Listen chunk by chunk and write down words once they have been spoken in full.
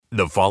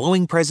The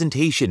following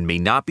presentation may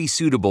not be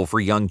suitable for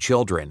young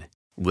children.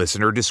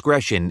 Listener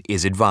discretion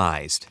is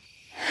advised.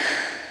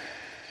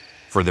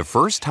 For the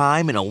first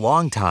time in a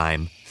long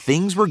time,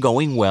 things were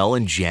going well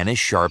in Janice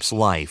Sharp's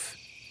life.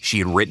 She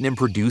had written and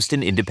produced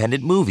an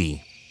independent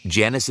movie.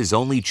 Janice's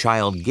only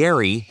child,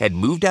 Gary, had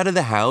moved out of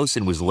the house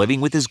and was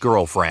living with his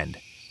girlfriend.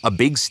 A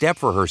big step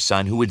for her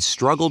son who had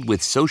struggled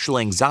with social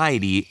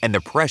anxiety and the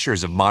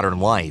pressures of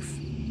modern life.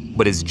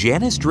 But as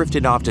Janice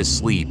drifted off to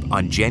sleep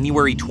on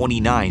January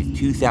 29,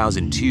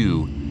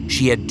 2002,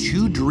 she had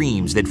two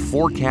dreams that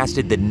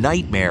forecasted the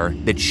nightmare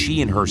that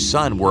she and her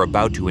son were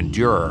about to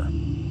endure.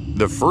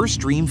 The first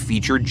dream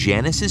featured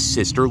Janice's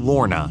sister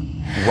Lorna,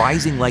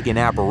 rising like an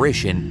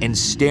apparition and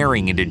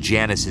staring into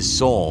Janice's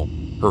soul.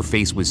 Her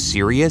face was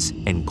serious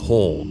and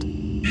cold.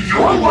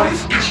 "Your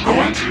life is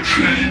going to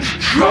change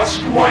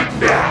just like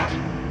that,"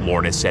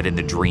 Lorna said in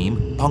the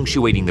dream,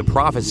 punctuating the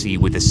prophecy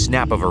with a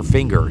snap of her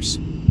fingers.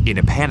 In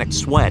a panicked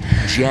sweat,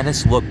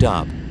 Janice looked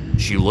up.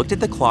 She looked at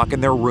the clock in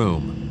their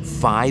room,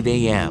 5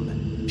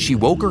 a.m. She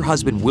woke her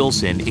husband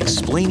Wilson,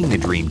 explaining the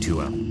dream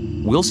to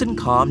him. Wilson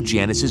calmed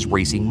Janice's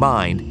racing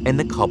mind, and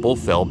the couple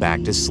fell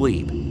back to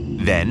sleep.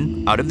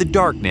 Then, out of the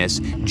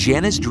darkness,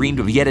 Janice dreamed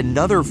of yet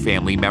another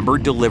family member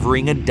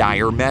delivering a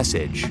dire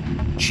message.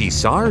 She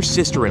saw her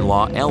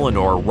sister-in-law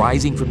Eleanor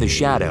rising from the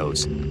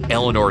shadows.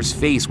 Eleanor's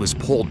face was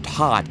pulled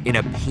taut in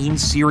a pained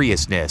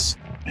seriousness.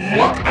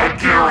 "Look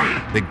at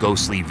Gary!" the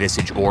ghostly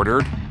visage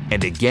ordered,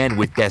 and again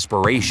with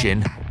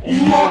desperation,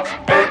 "Look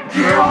at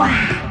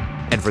Gary!"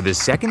 And for the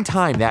second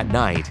time that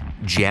night,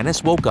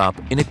 Janice woke up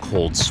in a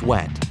cold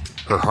sweat.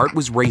 Her heart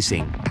was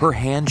racing, her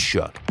hands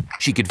shook.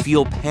 She could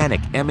feel panic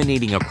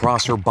emanating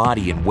across her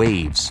body in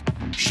waves.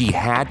 She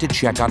had to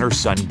check on her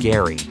son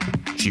Gary.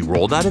 She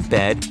rolled out of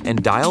bed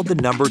and dialed the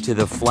number to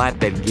the flat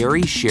that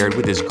Gary shared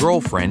with his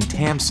girlfriend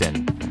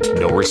Tamsin.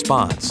 No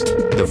response.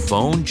 The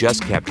phone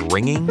just kept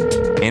ringing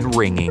and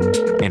ringing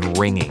and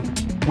ringing.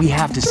 "We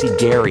have to see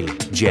Gary,"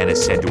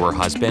 Janice said to her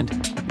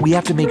husband. "We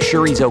have to make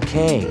sure he's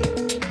okay."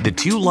 The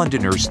two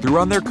Londoners threw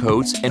on their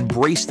coats and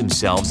braced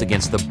themselves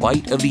against the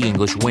bite of the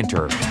English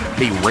winter.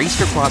 They raced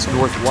across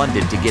North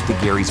London to get to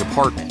Gary's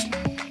apartment.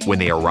 When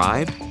they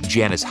arrived,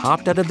 Janice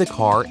hopped out of the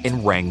car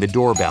and rang the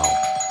doorbell.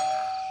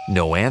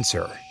 No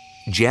answer.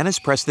 Janice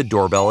pressed the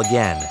doorbell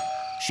again.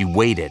 She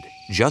waited,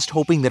 just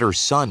hoping that her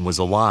son was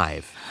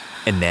alive.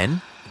 And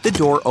then, the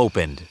door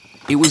opened.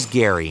 It was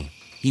Gary.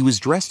 He was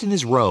dressed in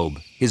his robe,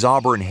 his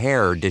auburn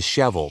hair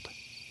disheveled.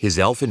 His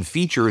elfin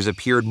features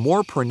appeared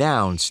more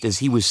pronounced as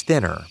he was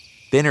thinner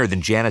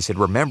than Janice had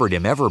remembered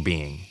him ever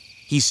being.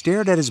 He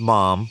stared at his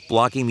mom,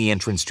 blocking the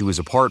entrance to his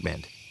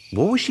apartment.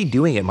 What was she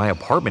doing at my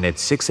apartment at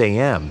 6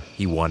 a.m.,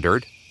 he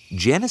wondered.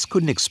 Janice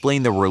couldn't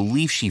explain the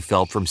relief she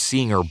felt from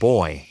seeing her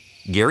boy.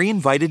 Gary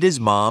invited his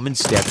mom and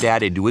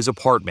stepdad into his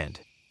apartment.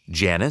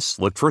 Janice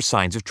looked for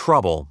signs of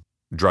trouble.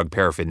 Drug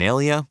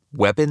paraphernalia,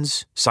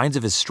 weapons, signs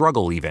of his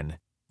struggle even.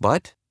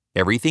 But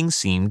everything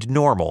seemed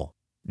normal.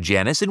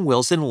 Janice and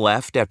Wilson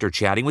left after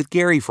chatting with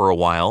Gary for a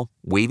while,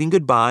 waving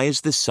goodbye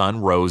as the sun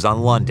rose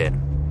on London.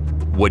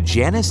 What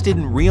Janice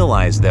didn't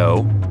realize,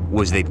 though,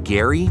 was that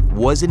Gary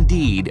was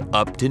indeed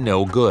up to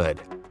no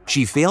good.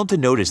 She failed to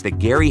notice that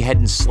Gary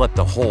hadn't slept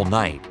the whole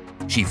night.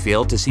 She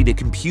failed to see the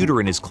computer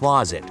in his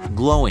closet,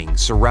 glowing,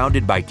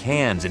 surrounded by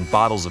cans and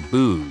bottles of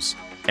booze.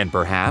 And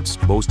perhaps,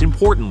 most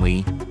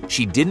importantly,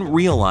 she didn't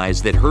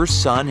realize that her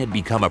son had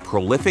become a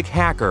prolific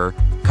hacker,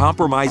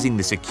 compromising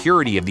the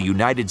security of the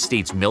United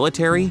States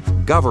military,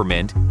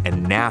 government,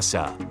 and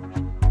NASA.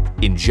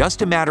 In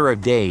just a matter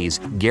of days,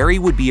 Gary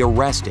would be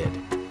arrested.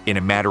 In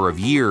a matter of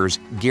years,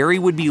 Gary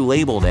would be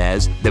labeled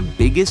as the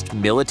biggest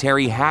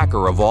military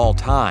hacker of all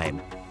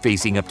time,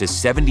 facing up to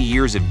 70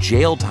 years of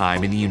jail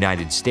time in the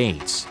United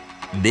States.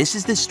 This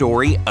is the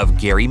story of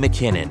Gary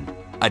McKinnon,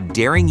 a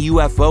daring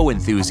UFO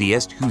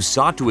enthusiast who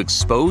sought to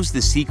expose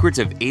the secrets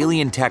of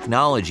alien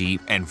technology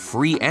and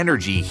free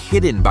energy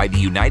hidden by the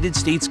United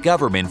States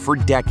government for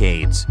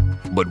decades.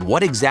 But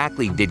what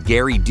exactly did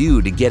Gary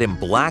do to get him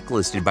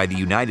blacklisted by the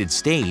United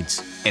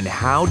States, and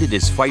how did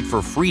his fight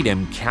for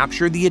freedom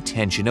capture the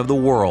attention of the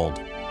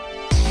world?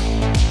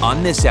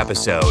 On this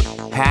episode,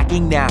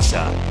 hacking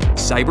NASA,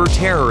 cyber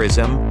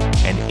terrorism,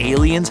 and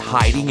aliens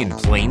hiding in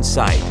plain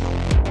sight.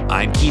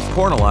 I'm Keith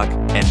Korneluk,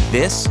 and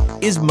this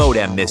is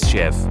Modem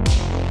Mischief.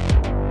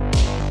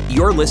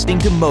 You're listening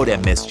to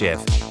Modem Mischief.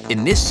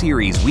 In this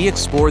series, we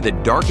explore the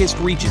darkest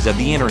reaches of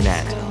the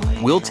internet.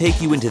 We'll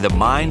take you into the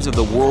minds of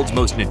the world's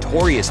most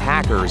notorious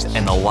hackers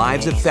and the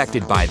lives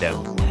affected by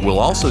them. We'll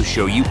also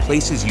show you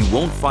places you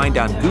won't find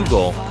on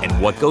Google and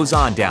what goes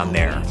on down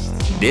there.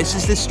 This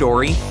is the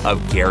story of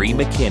Gary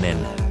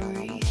McKinnon.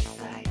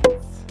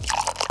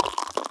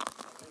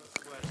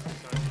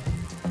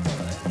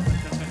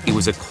 It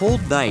was a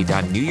cold night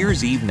on New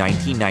Year's Eve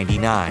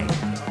 1999.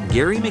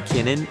 Gary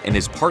McKinnon and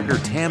his partner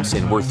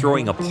Tamsin were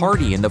throwing a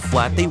party in the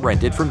flat they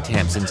rented from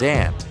Tamsin's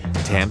aunt.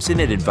 Tamsin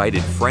had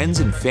invited friends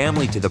and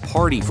family to the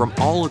party from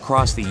all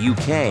across the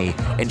UK,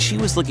 and she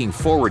was looking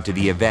forward to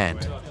the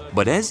event.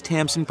 But as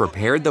Tamsen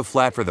prepared the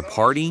flat for the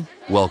party,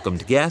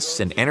 welcomed guests,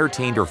 and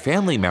entertained her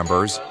family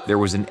members, there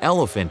was an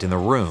elephant in the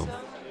room.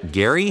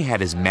 Gary had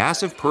his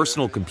massive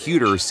personal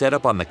computer set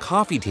up on the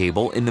coffee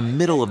table in the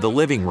middle of the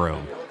living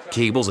room.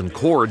 Cables and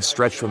cords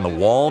stretched from the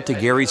wall to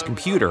Gary's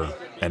computer,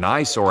 an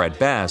eyesore at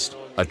best,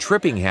 a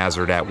tripping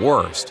hazard at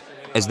worst.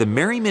 As the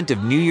merriment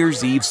of New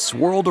Year's Eve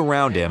swirled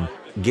around him,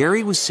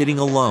 Gary was sitting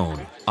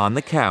alone, on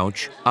the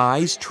couch,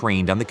 eyes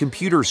trained on the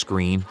computer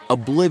screen,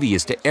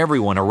 oblivious to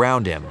everyone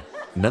around him.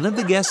 None of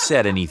the guests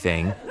said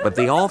anything, but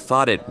they all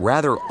thought it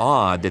rather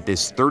odd that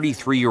this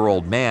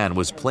 33-year-old man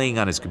was playing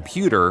on his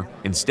computer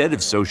instead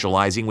of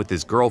socializing with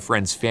his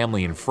girlfriend's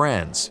family and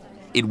friends.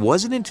 It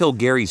wasn't until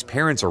Gary's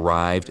parents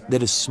arrived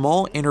that a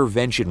small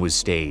intervention was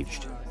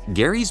staged.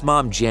 Gary's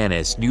mom,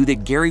 Janice, knew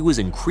that Gary was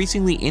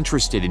increasingly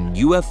interested in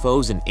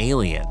UFOs and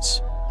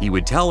aliens. He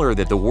would tell her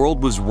that the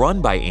world was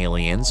run by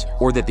aliens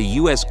or that the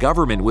US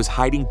government was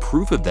hiding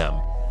proof of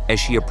them. As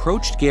she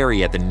approached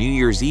Gary at the New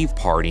Year's Eve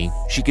party,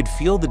 she could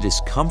feel the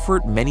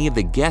discomfort many of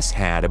the guests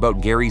had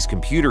about Gary's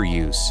computer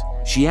use.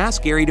 She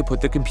asked Gary to put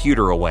the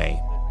computer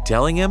away,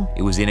 telling him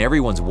it was in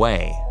everyone's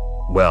way.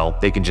 "Well,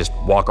 they can just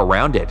walk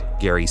around it,"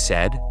 Gary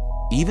said.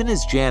 Even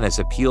as Janice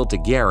appealed to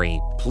Gary,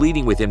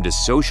 pleading with him to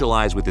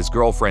socialize with his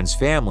girlfriend's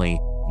family,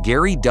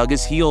 Gary dug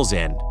his heels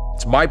in.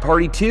 "It's my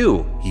party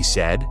too," he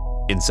said.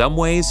 In some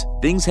ways,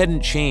 things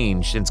hadn't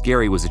changed since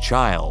Gary was a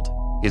child.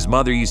 His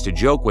mother used to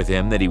joke with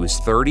him that he was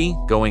 30,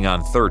 going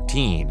on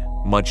 13,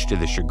 much to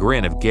the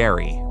chagrin of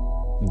Gary.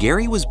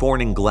 Gary was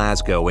born in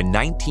Glasgow in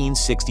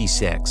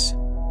 1966.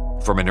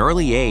 From an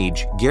early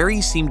age, Gary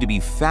seemed to be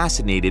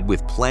fascinated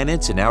with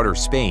planets and outer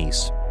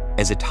space.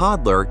 As a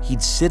toddler,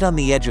 he'd sit on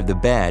the edge of the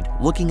bed,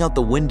 looking out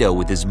the window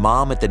with his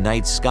mom at the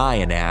night sky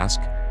and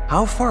ask,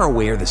 "How far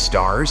away are the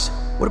stars?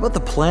 What about the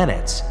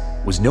planets?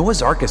 Was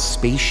Noah's Ark a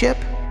spaceship?"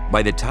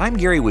 By the time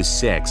Gary was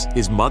 6,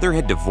 his mother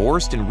had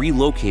divorced and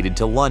relocated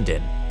to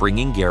London,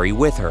 bringing Gary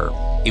with her.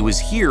 It was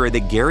here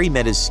that Gary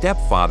met his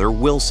stepfather,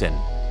 Wilson.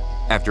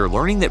 After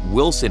learning that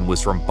Wilson was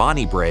from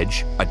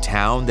Bonnybridge, a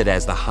town that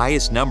has the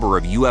highest number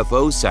of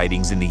UFO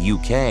sightings in the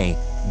UK,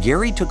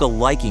 Gary took a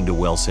liking to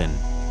Wilson.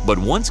 But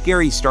once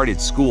Gary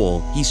started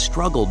school, he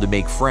struggled to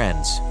make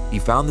friends. He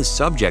found the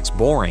subjects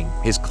boring,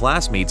 his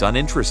classmates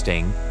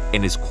uninteresting,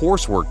 and his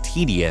coursework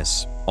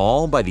tedious,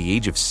 all by the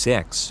age of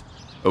 6.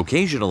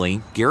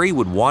 Occasionally, Gary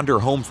would wander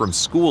home from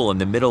school in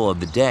the middle of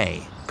the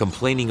day,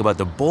 complaining about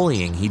the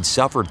bullying he'd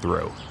suffered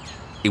through.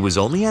 It was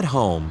only at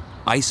home,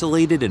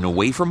 isolated and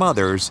away from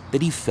others,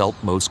 that he felt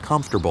most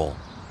comfortable.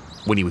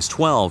 When he was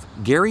 12,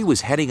 Gary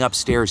was heading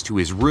upstairs to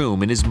his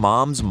room in his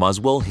mom's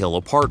Muswell Hill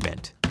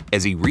apartment.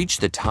 As he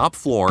reached the top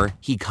floor,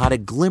 he caught a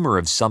glimmer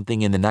of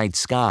something in the night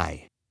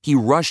sky. He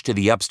rushed to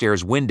the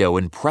upstairs window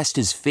and pressed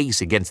his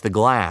face against the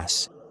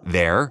glass.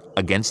 There,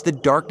 against the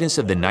darkness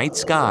of the night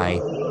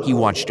sky, he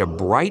watched a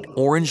bright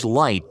orange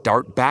light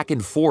dart back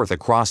and forth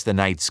across the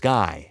night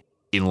sky.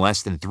 In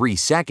less than 3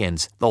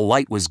 seconds, the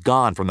light was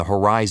gone from the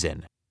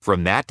horizon.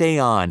 From that day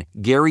on,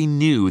 Gary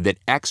knew that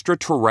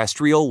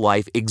extraterrestrial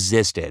life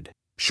existed.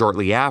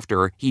 Shortly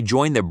after, he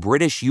joined the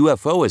British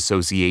UFO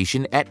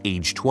Association at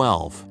age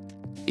 12.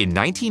 In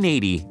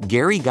 1980,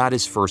 Gary got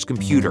his first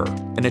computer,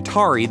 an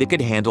Atari that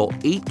could handle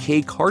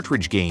 8K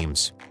cartridge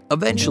games.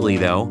 Eventually,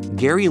 though,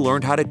 Gary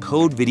learned how to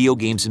code video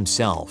games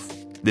himself.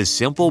 The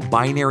simple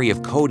binary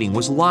of coding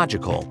was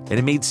logical, and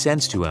it made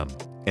sense to him.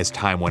 As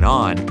time went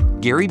on,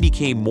 Gary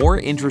became more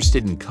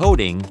interested in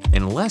coding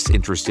and less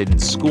interested in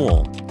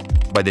school.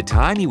 By the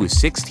time he was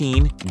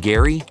 16,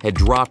 Gary had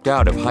dropped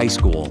out of high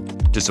school.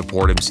 To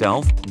support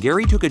himself,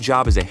 Gary took a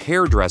job as a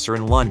hairdresser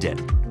in London.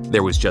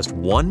 There was just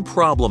one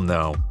problem,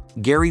 though.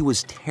 Gary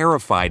was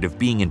terrified of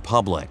being in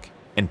public,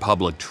 and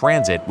public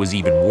transit was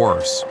even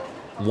worse.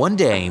 One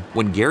day,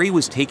 when Gary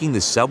was taking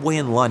the subway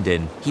in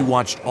London, he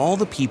watched all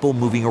the people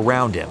moving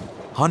around him.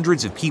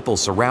 Hundreds of people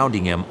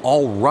surrounding him,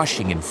 all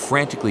rushing and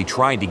frantically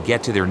trying to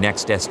get to their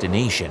next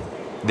destination.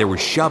 There was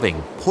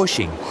shoving,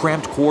 pushing,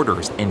 cramped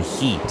quarters, and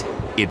heat.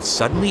 It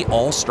suddenly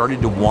all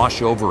started to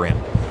wash over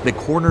him. The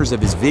corners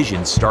of his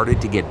vision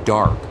started to get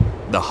dark.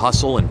 The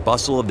hustle and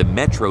bustle of the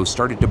metro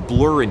started to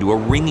blur into a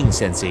ringing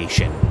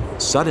sensation.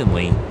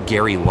 Suddenly,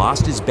 Gary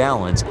lost his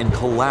balance and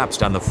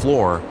collapsed on the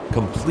floor,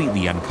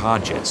 completely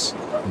unconscious.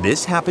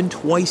 This happened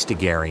twice to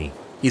Gary.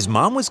 His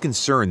mom was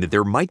concerned that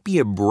there might be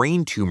a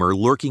brain tumor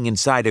lurking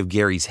inside of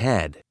Gary's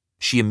head.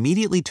 She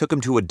immediately took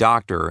him to a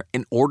doctor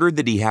and ordered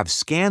that he have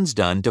scans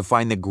done to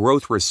find the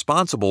growth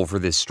responsible for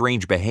this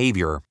strange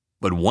behavior.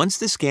 But once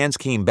the scans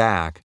came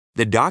back,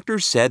 the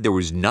doctors said there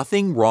was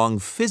nothing wrong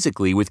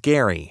physically with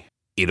Gary.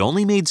 It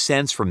only made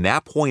sense from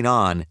that point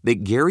on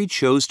that Gary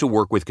chose to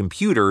work with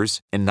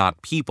computers and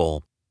not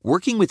people.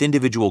 Working with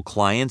individual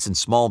clients and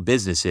small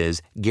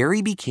businesses,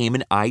 Gary became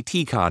an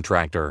IT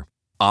contractor.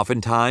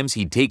 Oftentimes,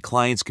 he'd take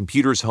clients'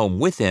 computers home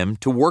with him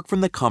to work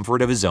from the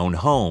comfort of his own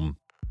home.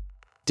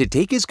 To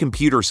take his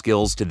computer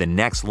skills to the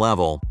next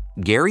level,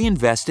 Gary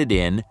invested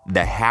in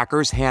The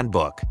Hacker's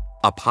Handbook,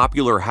 a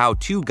popular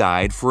how-to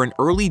guide for an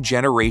early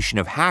generation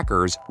of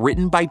hackers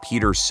written by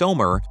Peter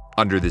Sommer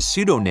under the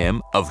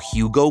pseudonym of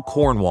Hugo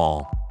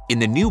Cornwall. In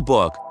the new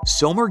book,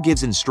 Sommer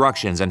gives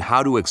instructions on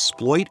how to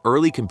exploit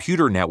early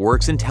computer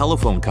networks and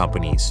telephone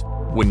companies.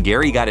 When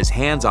Gary got his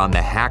hands on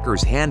the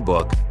Hacker's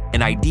Handbook,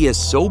 an idea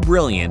so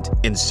brilliant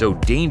and so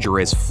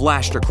dangerous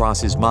flashed across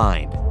his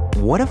mind.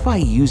 What if I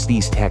use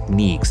these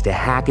techniques to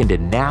hack into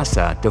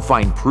NASA to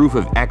find proof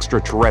of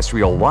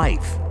extraterrestrial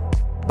life?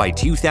 By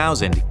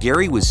 2000,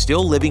 Gary was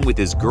still living with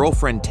his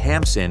girlfriend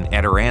Tamsin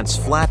at her aunt's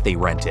flat they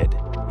rented.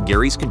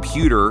 Gary's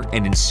computer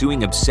and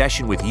ensuing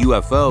obsession with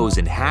UFOs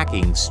and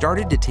hacking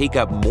started to take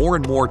up more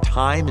and more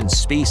time and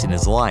space in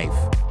his life.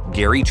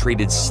 Gary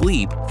traded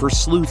sleep for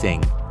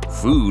sleuthing,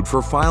 food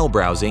for file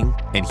browsing,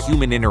 and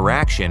human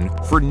interaction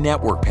for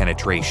network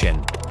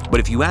penetration. But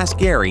if you ask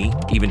Gary,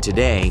 even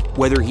today,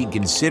 whether he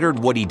considered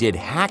what he did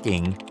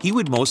hacking, he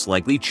would most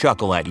likely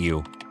chuckle at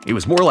you. It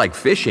was more like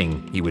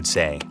fishing, he would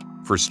say.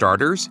 For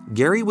starters,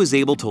 Gary was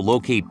able to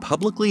locate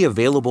publicly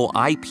available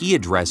IP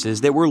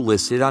addresses that were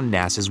listed on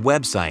NASA's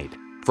website.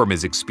 From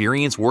his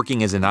experience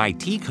working as an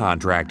IT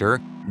contractor,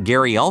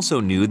 Gary also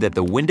knew that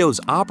the Windows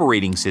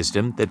operating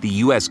system that the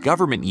US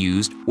government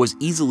used was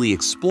easily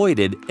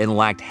exploited and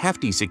lacked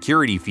hefty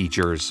security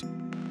features.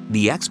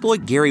 The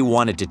exploit Gary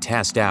wanted to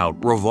test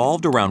out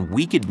revolved around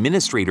weak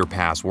administrator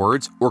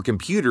passwords or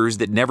computers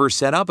that never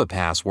set up a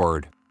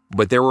password.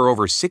 But there were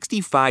over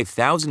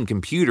 65,000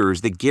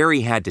 computers that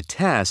Gary had to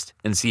test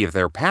and see if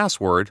their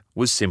password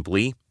was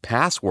simply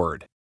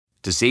password.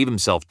 To save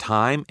himself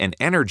time and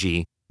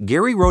energy,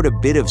 Gary wrote a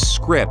bit of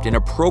script in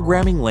a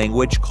programming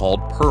language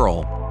called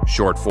Perl,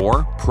 short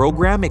for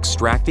Program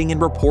Extracting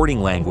and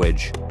Reporting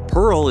Language.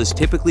 Perl is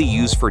typically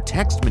used for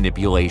text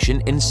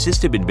manipulation and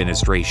system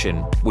administration,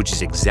 which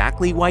is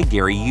exactly why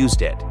Gary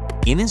used it.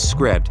 In his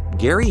script,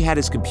 Gary had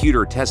his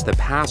computer test the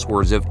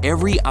passwords of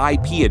every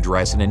IP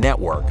address in a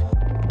network.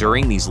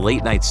 During these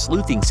late-night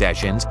sleuthing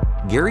sessions,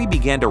 Gary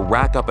began to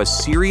rack up a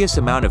serious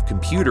amount of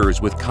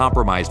computers with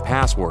compromised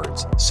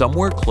passwords,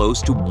 somewhere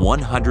close to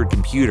 100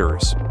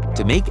 computers.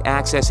 To make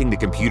accessing the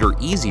computer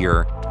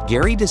easier,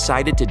 Gary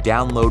decided to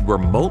download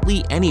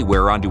remotely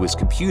anywhere onto his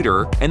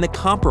computer and the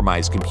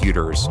compromised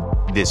computers.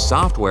 This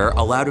software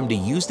allowed him to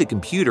use the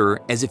computer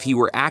as if he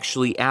were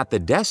actually at the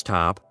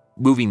desktop,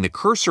 moving the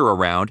cursor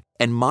around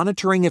and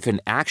monitoring if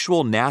an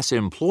actual NASA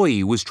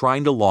employee was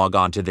trying to log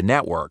onto the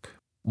network.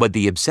 But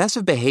the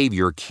obsessive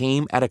behavior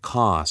came at a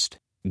cost.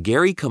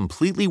 Gary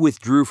completely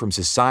withdrew from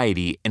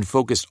society and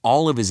focused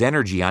all of his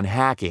energy on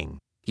hacking.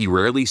 He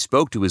rarely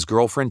spoke to his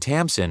girlfriend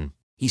Tamsin.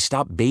 He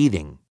stopped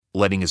bathing,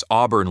 letting his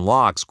auburn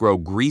locks grow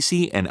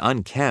greasy and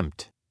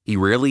unkempt. He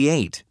rarely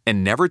ate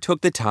and never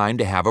took the time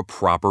to have a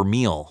proper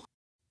meal.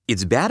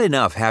 It's bad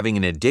enough having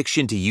an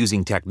addiction to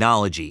using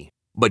technology,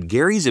 but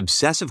Gary's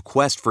obsessive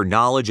quest for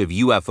knowledge of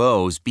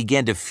UFOs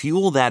began to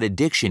fuel that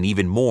addiction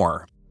even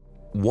more.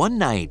 One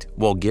night,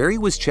 while Gary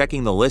was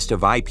checking the list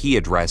of IP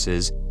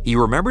addresses, he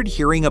remembered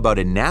hearing about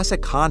a NASA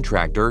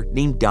contractor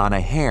named Donna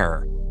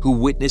Hare, who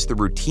witnessed the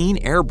routine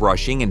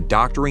airbrushing and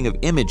doctoring of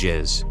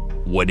images.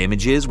 What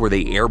images were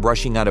they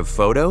airbrushing out of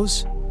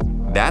photos?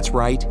 That's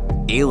right,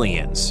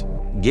 aliens.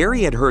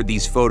 Gary had heard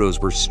these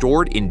photos were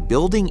stored in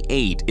Building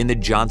 8 in the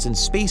Johnson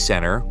Space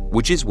Center,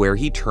 which is where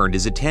he turned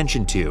his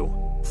attention to.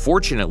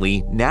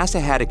 Fortunately, NASA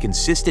had a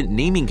consistent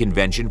naming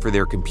convention for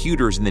their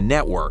computers in the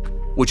network,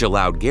 which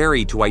allowed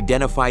Gary to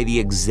identify the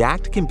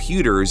exact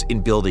computers in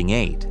Building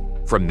 8.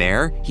 From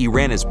there, he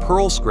ran his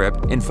Perl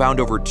script and found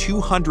over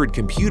 200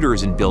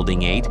 computers in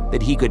Building 8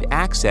 that he could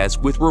access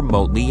with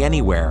remotely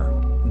anywhere.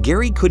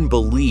 Gary couldn't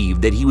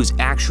believe that he was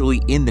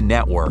actually in the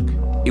network.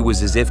 It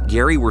was as if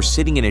Gary were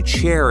sitting in a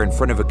chair in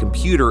front of a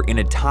computer in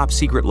a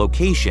top-secret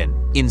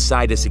location,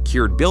 inside a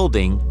secured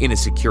building in a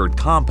secured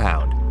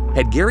compound.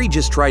 Had Gary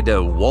just tried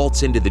to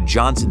waltz into the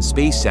Johnson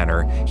Space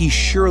Center, he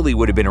surely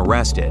would have been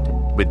arrested.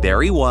 But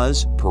there he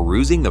was,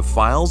 perusing the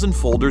files and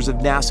folders of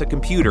NASA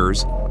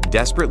computers,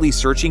 desperately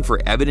searching for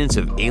evidence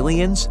of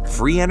aliens,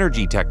 free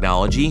energy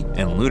technology,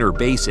 and lunar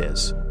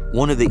bases.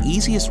 One of the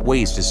easiest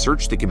ways to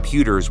search the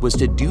computers was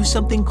to do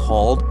something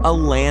called a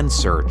LAN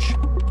search.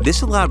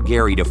 This allowed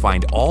Gary to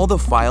find all the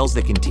files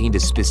that contained a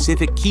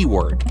specific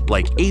keyword,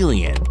 like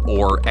alien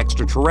or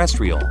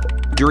extraterrestrial.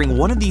 During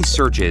one of these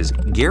searches,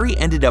 Gary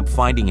ended up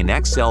finding an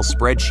Excel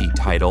spreadsheet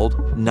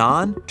titled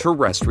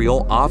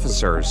Non-Terrestrial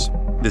Officers.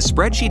 The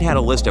spreadsheet had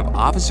a list of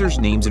officers'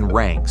 names and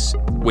ranks.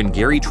 When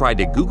Gary tried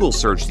to Google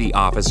search the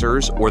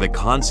officers or the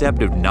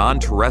concept of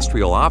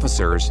non-terrestrial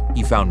officers,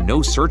 he found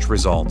no search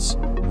results.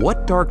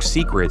 What dark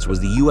secrets was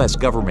the US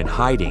government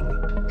hiding?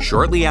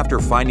 Shortly after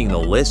finding the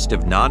list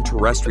of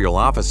non-terrestrial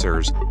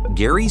officers,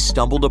 Gary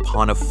stumbled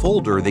upon a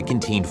folder that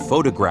contained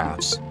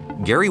photographs.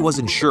 Gary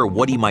wasn't sure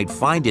what he might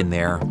find in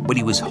there, but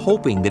he was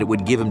hoping that it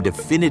would give him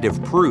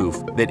definitive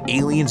proof that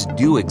aliens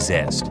do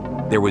exist.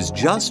 There was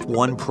just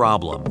one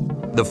problem.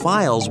 The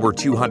files were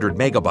 200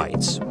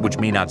 megabytes, which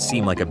may not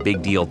seem like a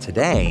big deal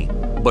today,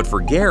 but for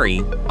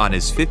Gary, on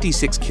his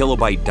 56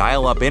 kilobyte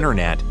dial-up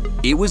internet,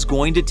 It was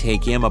going to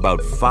take him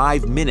about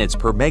 5 minutes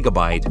per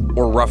megabyte,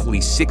 or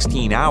roughly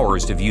 16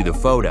 hours to view the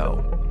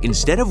photo.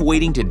 Instead of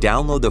waiting to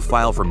download the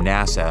file from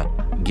NASA,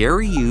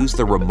 Gary used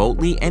the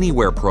Remotely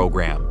Anywhere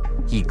program.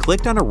 He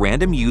clicked on a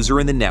random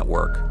user in the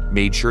network,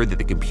 made sure that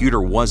the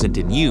computer wasn't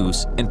in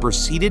use, and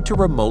proceeded to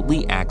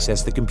remotely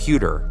access the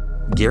computer.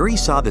 Gary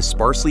saw the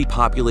sparsely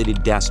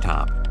populated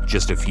desktop,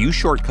 just a few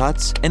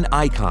shortcuts and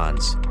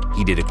icons.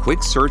 He did a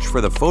quick search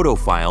for the photo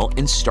file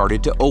and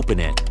started to open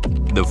it.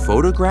 The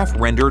photograph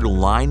rendered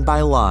line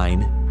by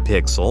line,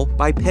 pixel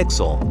by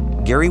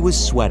pixel. Gary was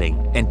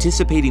sweating,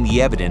 anticipating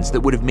the evidence that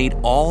would have made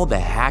all the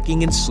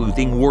hacking and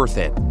sleuthing worth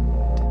it.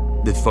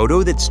 The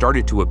photo that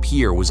started to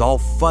appear was all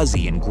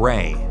fuzzy and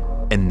gray.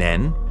 And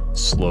then,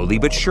 slowly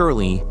but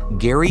surely,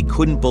 Gary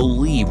couldn't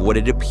believe what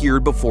had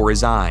appeared before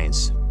his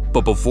eyes.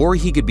 But before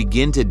he could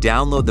begin to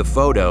download the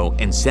photo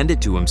and send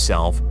it to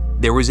himself,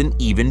 there was an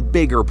even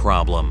bigger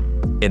problem.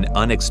 An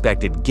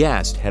unexpected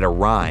guest had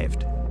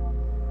arrived.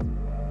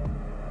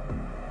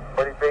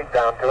 40 feet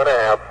down,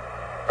 2.5.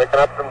 Picking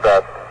up some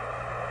dust.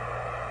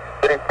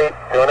 30 feet,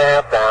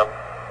 2.5 down.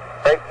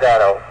 Break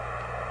shadow.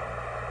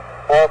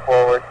 4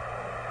 forward.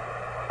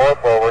 4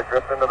 forward,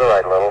 drift into the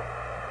right a little.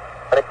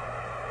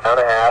 Down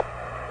a half.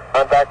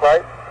 Contact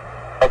light.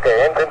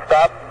 Okay, engine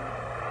stop.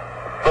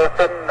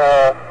 Houston,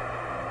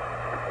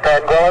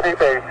 Tranquility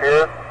Base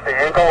here.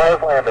 The Eagle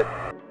has landed.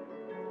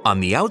 On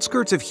the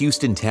outskirts of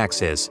Houston,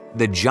 Texas,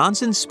 the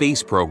Johnson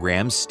Space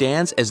Program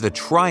stands as the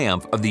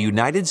triumph of the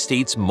United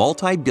States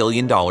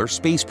multi-billion-dollar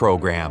space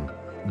program.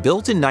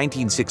 Built in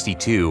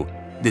 1962,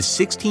 the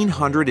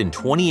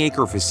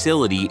 1,620-acre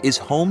facility is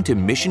home to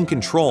Mission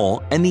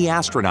Control and the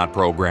astronaut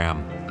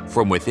program.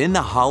 From within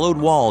the hollowed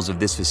walls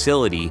of this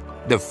facility,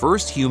 the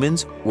first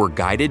humans were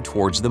guided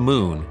towards the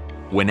moon.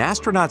 When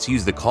astronauts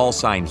use the call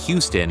sign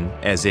Houston,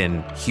 as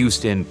in,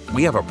 Houston,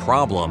 we have a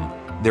problem,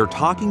 they're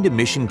talking to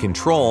Mission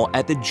Control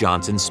at the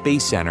Johnson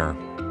Space Center.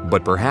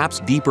 But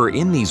perhaps deeper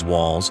in these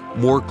walls,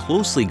 more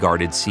closely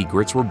guarded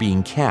secrets were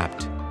being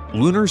kept.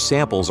 Lunar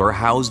samples are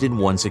housed in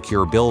one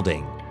secure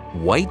building.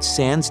 White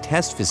Sands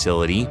Test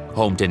Facility,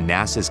 home to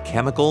NASA's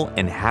Chemical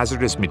and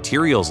Hazardous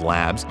Materials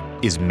Labs,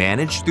 is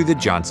managed through the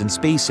Johnson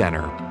Space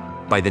Center.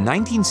 By the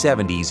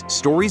 1970s,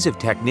 stories of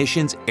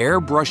technicians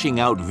airbrushing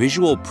out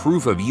visual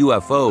proof of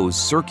UFOs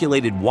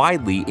circulated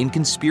widely in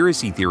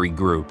conspiracy theory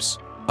groups.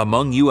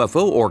 Among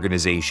UFO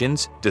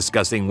organizations,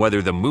 discussing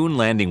whether the moon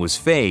landing was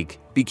fake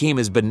became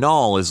as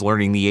banal as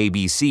learning the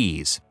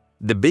ABCs.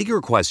 The bigger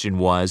question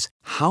was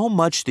how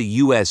much the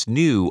US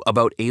knew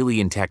about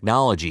alien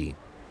technology.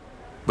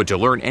 But to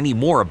learn any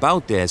more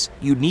about this,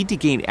 you'd need to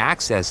gain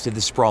access to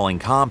the sprawling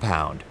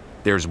compound.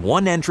 There's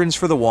one entrance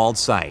for the walled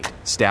site,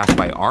 staffed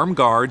by armed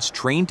guards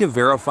trained to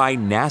verify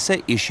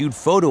NASA-issued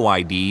photo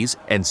IDs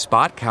and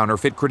spot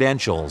counterfeit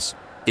credentials.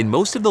 In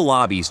most of the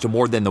lobbies to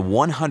more than the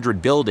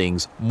 100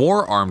 buildings,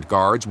 more armed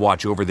guards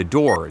watch over the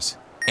doors.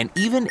 And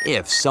even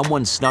if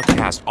someone snuck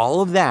past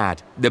all of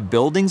that, the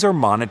buildings are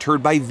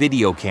monitored by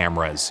video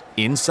cameras,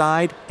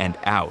 inside and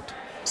out.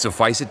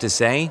 Suffice it to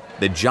say,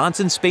 the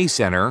Johnson Space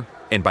Center,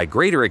 and by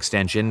greater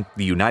extension,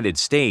 the United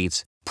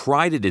States,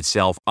 prided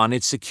itself on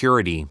its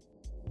security.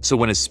 So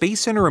when a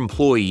Space Center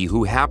employee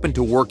who happened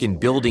to work in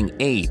Building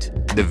 8,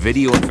 the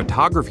video and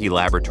photography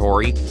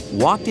laboratory,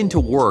 walked into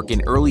work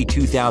in early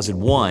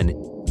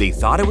 2001, they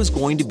thought it was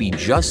going to be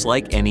just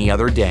like any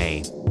other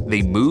day.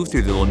 They moved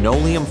through the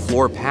linoleum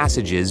floor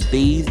passages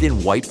bathed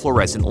in white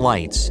fluorescent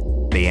lights.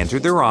 They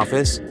entered their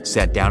office,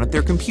 sat down at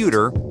their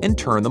computer, and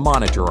turned the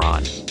monitor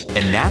on.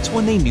 And that's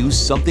when they knew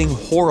something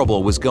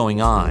horrible was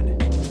going on.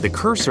 The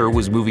cursor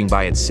was moving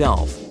by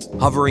itself,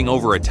 hovering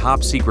over a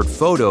top-secret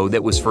photo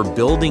that was for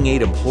Building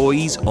 8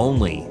 employees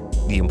only.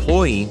 The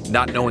employee,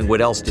 not knowing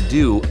what else to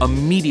do,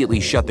 immediately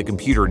shut the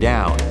computer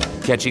down,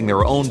 catching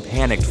their own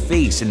panicked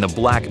face in the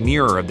black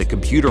mirror of the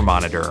computer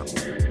monitor.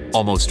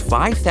 Almost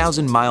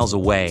 5,000 miles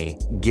away,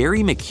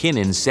 Gary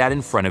McKinnon sat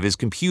in front of his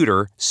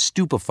computer,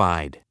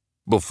 stupefied.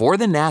 Before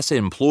the NASA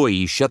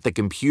employee shut the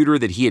computer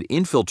that he had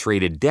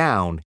infiltrated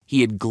down,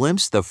 he had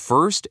glimpsed the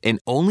first and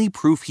only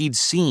proof he'd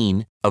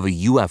seen of a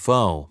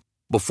UFO.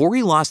 Before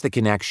he lost the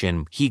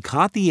connection, he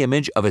caught the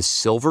image of a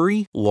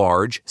silvery,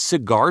 large,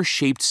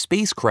 cigar-shaped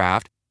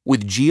spacecraft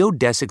with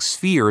geodesic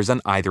spheres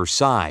on either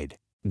side.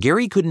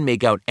 Gary couldn't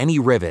make out any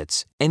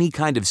rivets, any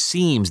kind of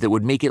seams that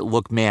would make it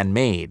look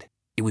man-made.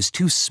 It was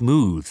too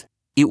smooth.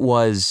 It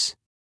was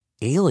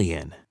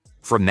alien.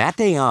 From that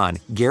day on,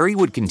 Gary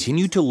would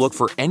continue to look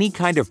for any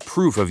kind of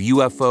proof of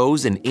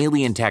UFOs and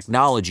alien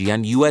technology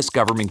on U.S.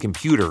 government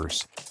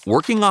computers.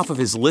 Working off of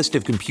his list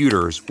of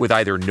computers with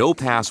either no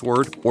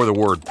password or the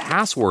word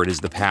password as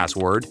the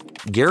password,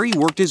 Gary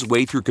worked his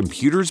way through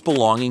computers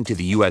belonging to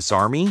the U.S.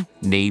 Army,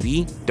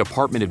 Navy,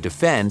 Department of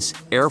Defense,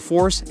 Air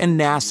Force, and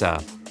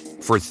NASA.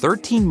 For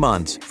 13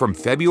 months, from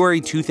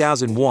February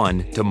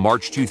 2001 to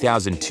March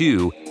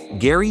 2002,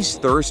 Gary's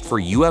thirst for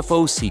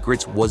UFO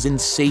secrets was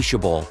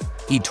insatiable.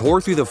 He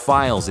tore through the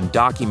files and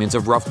documents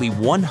of roughly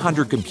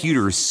 100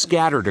 computers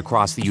scattered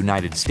across the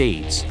United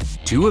States.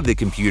 2 of the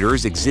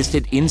computers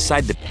existed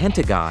inside the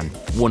Pentagon,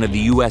 one of the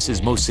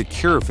U.S.'s most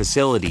secure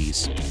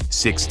facilities.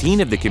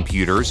 16 of the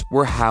computers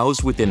were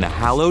housed within the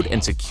hallowed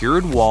and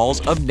secured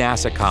walls of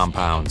NASA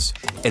compounds.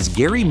 As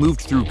Gary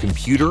moved through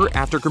computer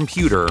after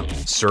computer,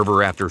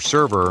 server after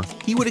server,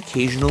 he would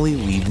occasionally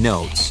leave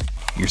notes.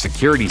 "Your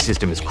security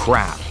system is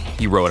crap,"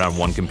 he wrote on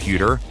one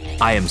computer.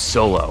 "I am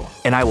Solo,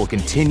 and I will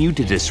continue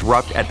to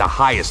disrupt at the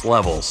highest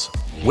levels."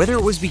 Whether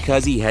it was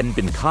because he hadn't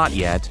been caught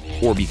yet,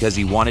 or because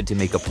he wanted to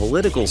make a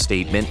political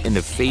statement in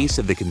the face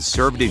of the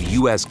conservative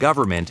U.S.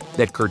 government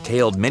that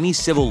curtailed many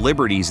civil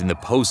liberties in the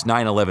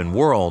post-9/11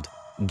 world,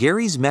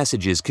 Gary's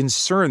messages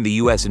concerned the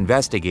U.S.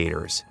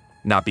 investigators.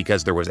 Not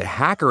because there was a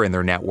hacker in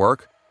their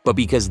network, but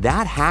because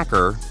that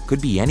hacker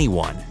could be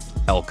anyone.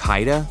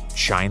 Al-Qaeda,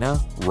 China,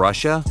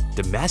 Russia,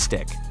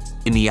 domestic.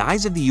 In the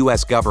eyes of the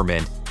U.S.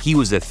 government, he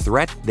was a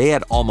threat they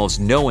had almost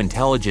no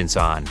intelligence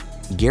on.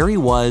 Gary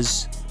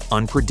was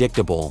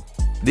unpredictable.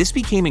 This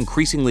became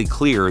increasingly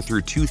clear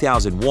through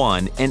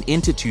 2001 and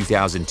into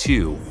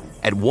 2002.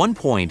 At one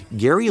point,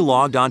 Gary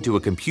logged onto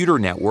a computer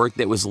network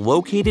that was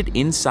located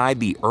inside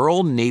the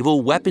Earl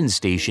Naval Weapons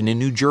Station in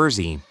New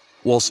Jersey.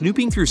 While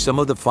snooping through some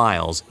of the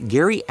files,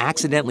 Gary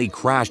accidentally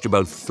crashed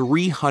about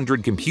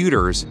 300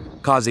 computers,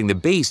 causing the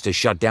base to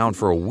shut down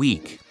for a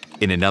week.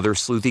 In another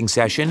sleuthing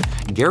session,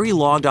 Gary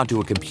logged onto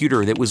a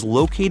computer that was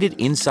located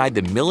inside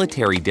the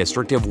military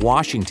district of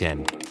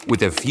Washington.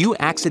 With a few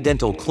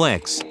accidental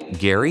clicks,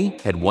 Gary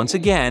had once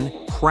again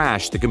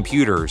crashed the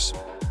computers.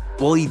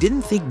 While he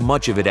didn't think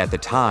much of it at the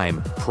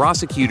time,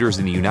 prosecutors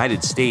in the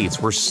United States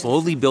were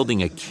slowly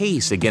building a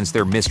case against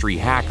their mystery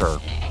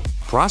hacker.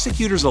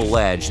 Prosecutors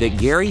allege that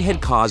Gary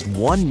had caused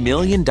 $1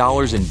 million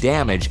in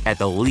damage at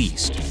the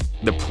least.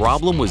 The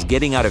problem was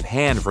getting out of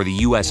hand for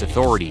the U.S.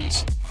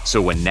 authorities.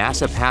 So when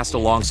NASA passed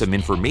along some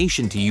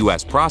information to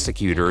U.S.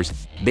 prosecutors,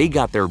 they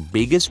got their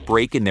biggest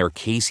break in their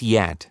case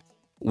yet.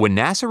 When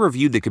NASA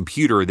reviewed the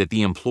computer that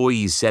the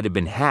employees said had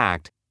been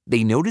hacked,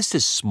 they noticed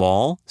a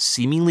small,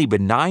 seemingly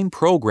benign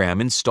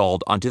program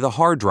installed onto the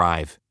hard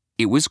drive.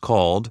 It was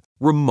called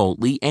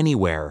Remotely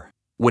Anywhere.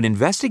 When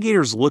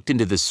investigators looked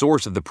into the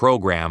source of the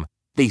program,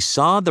 they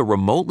saw the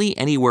Remotely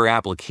Anywhere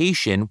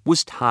application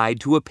was tied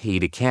to a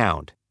paid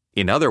account.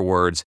 In other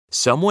words,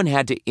 someone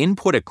had to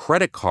input a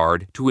credit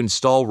card to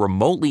install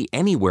Remotely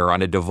Anywhere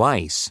on a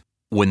device.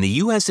 When the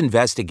U.S.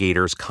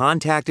 investigators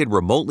contacted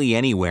Remotely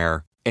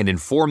Anywhere and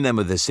informed them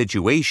of the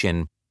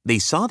situation, they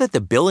saw that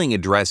the billing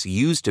address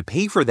used to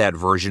pay for that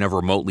version of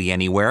Remotely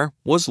Anywhere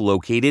was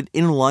located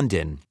in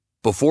London.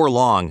 Before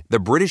long, the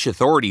British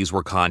authorities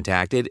were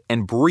contacted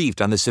and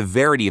briefed on the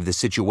severity of the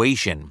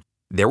situation.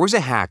 There was a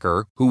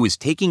hacker who was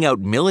taking out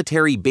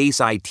military base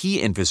IT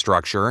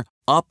infrastructure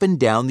up and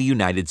down the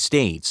United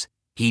States.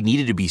 He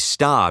needed to be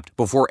stopped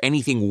before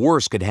anything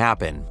worse could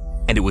happen.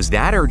 And it was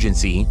that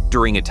urgency,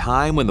 during a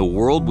time when the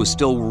world was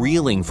still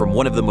reeling from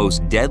one of the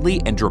most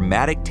deadly and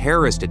dramatic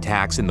terrorist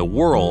attacks in the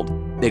world,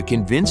 that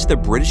convinced the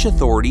British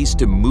authorities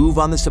to move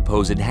on the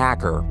supposed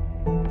hacker.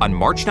 On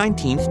March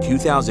 19,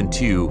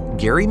 2002,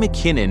 Gary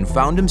McKinnon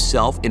found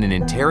himself in an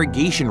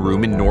interrogation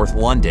room in North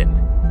London.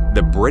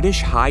 The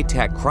British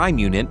High-Tech Crime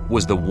Unit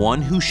was the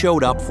one who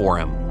showed up for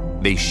him.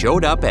 They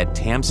showed up at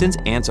Tamsin's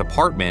aunt's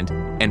apartment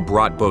and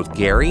brought both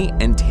Gary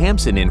and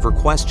Tamsin in for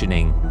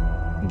questioning.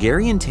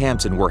 Gary and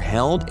Tamsin were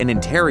held and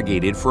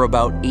interrogated for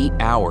about 8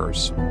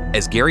 hours.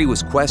 As Gary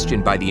was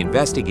questioned by the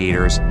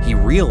investigators, he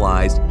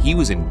realized he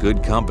was in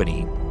good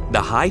company.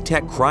 The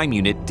High-Tech Crime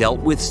Unit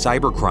dealt with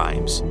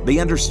cybercrimes. They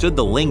understood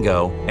the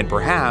lingo and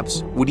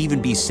perhaps would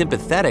even be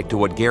sympathetic to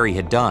what Gary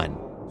had done.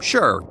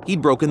 Sure,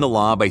 he'd broken the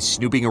law by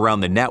snooping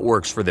around the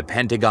networks for the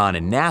Pentagon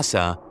and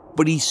NASA,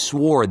 but he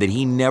swore that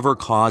he never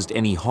caused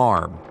any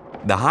harm.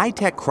 The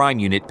High-Tech Crime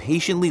Unit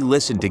patiently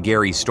listened to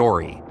Gary's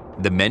story,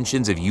 the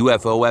mentions of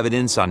UFO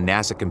evidence on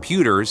NASA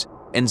computers,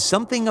 and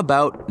something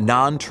about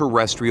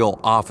non-terrestrial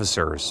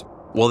officers.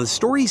 While the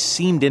stories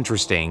seemed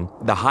interesting,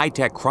 the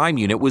High-Tech Crime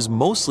Unit was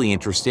mostly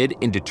interested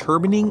in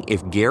determining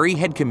if Gary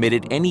had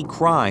committed any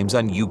crimes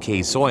on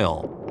UK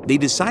soil. They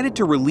decided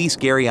to release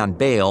Gary on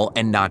bail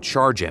and not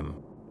charge him.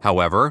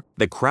 However,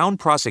 the Crown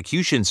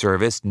Prosecution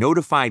Service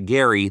notified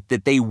Gary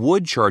that they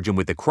would charge him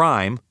with a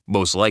crime,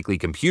 most likely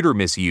computer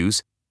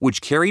misuse,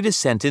 which carried a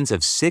sentence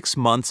of 6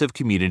 months of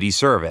community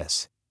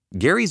service.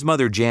 Gary's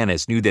mother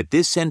Janice knew that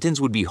this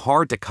sentence would be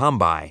hard to come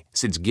by,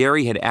 since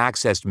Gary had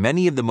accessed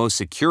many of the most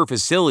secure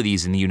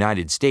facilities in the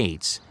United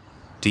States.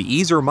 To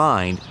ease her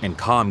mind and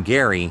calm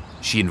Gary,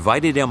 she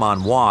invited him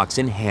on walks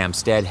in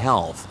Hampstead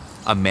Heath,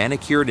 a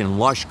manicured and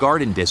lush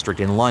garden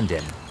district in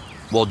London.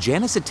 While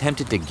Janice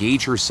attempted to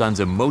gauge her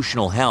son's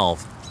emotional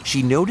health,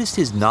 she noticed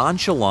his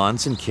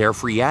nonchalance and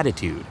carefree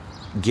attitude.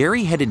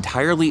 Gary had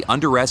entirely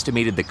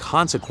underestimated the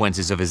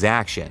consequences of his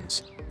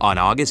actions. On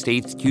August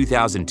 8,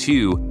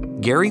 2002,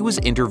 Gary was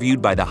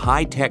interviewed by the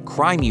High-Tech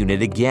Crime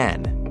Unit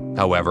again.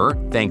 However,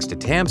 thanks to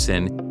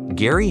Tamsin,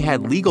 Gary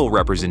had legal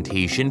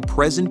representation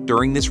present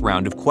during this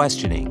round of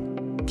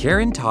questioning.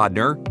 Karen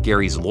Todner,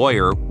 Gary's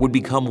lawyer, would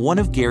become one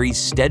of Gary's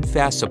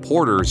steadfast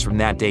supporters from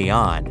that day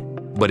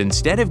on. But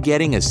instead of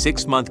getting a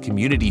 6-month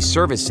community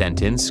service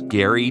sentence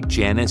Gary,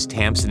 Janice,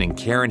 Tamsen, and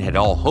Karen had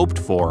all hoped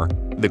for,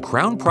 the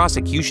Crown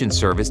Prosecution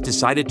Service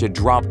decided to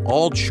drop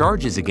all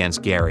charges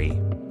against Gary.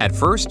 At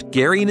first,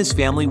 Gary and his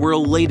family were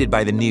elated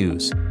by the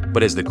news,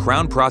 but as the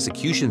Crown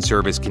Prosecution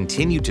Service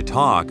continued to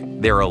talk,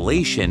 their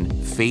elation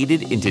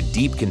faded into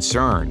deep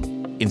concern.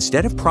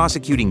 Instead of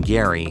prosecuting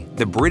Gary,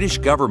 the British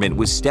government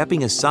was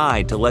stepping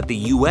aside to let the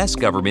U.S.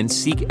 government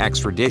seek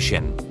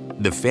extradition.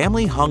 The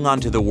family hung on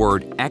to the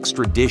word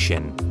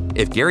extradition.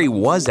 If Gary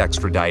was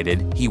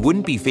extradited, he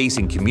wouldn't be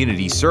facing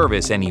community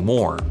service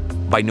anymore.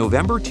 By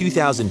November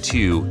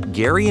 2002,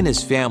 Gary and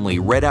his family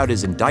read out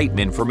his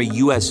indictment from a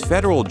U.S.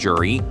 federal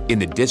jury in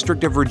the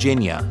District of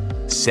Virginia.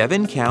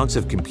 7 counts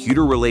of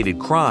computer-related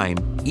crime,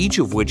 each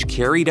of which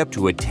carried up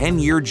to a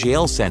 10-year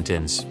jail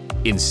sentence.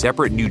 In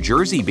separate New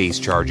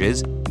Jersey-based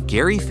charges,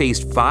 Gary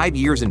faced 5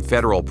 years in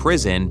federal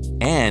prison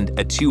and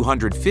a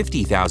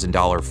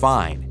 $250,000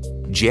 fine.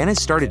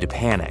 Janice started to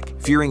panic,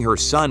 fearing her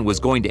son was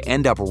going to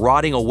end up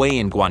rotting away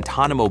in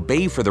Guantanamo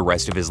Bay for the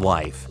rest of his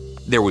life.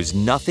 There was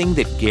nothing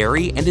that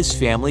Gary and his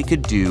family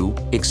could do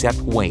except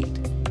wait.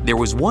 There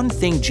was one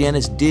thing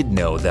Janice did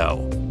know,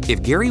 though.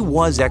 If Gary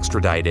was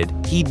extradited,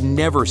 he'd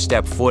never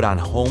step foot on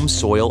home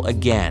soil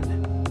again.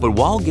 But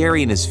while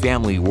Gary and his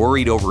family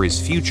worried over his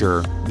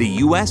future, the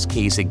U.S.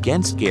 case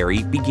against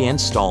Gary began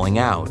stalling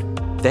out.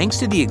 Thanks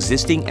to the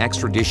existing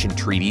extradition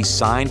treaties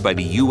signed by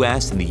the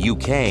U.S. and the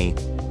U.K.,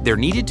 there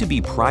needed to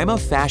be prima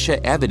facie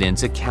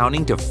evidence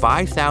accounting to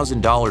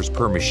 $5,000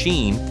 per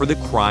machine for the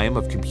crime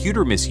of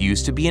computer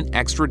misuse to be an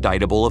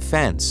extraditable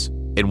offense.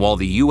 And while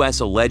the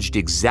U.S. alleged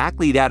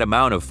exactly that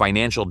amount of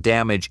financial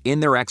damage in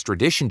their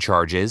extradition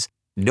charges,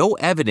 no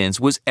evidence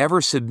was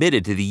ever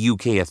submitted to the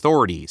U.K.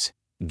 authorities.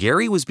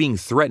 Gary was being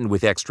threatened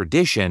with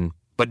extradition,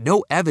 but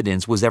no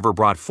evidence was ever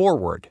brought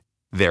forward.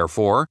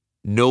 Therefore,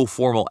 no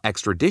formal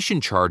extradition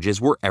charges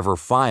were ever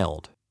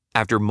filed.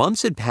 After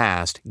months had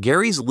passed,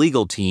 Gary's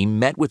legal team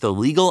met with a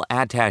legal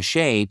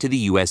attaché to the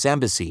U.S.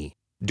 Embassy.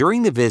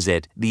 During the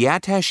visit, the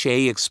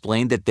attaché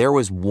explained that there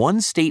was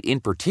one state in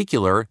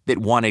particular that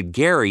wanted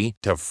Gary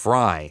to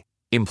fry,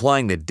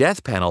 implying the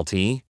death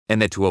penalty, and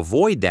that to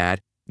avoid that,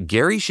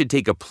 Gary should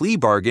take a plea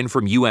bargain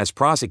from U.S.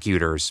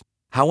 prosecutors.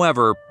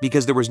 However,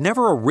 because there was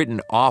never a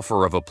written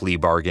offer of a plea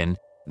bargain,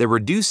 the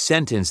reduced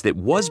sentence that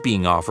was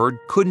being offered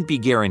couldn't be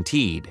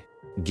guaranteed.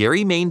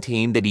 Gary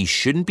maintained that he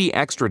shouldn't be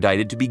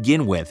extradited to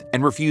begin with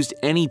and refused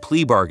any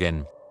plea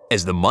bargain.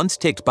 As the months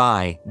ticked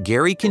by,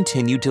 Gary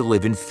continued to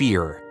live in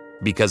fear.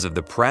 Because of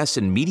the press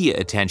and media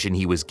attention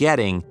he was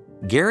getting,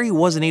 Gary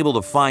wasn't able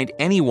to find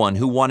anyone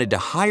who wanted to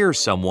hire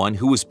someone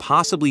who was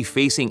possibly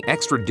facing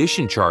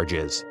extradition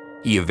charges.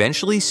 He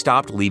eventually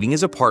stopped leaving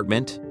his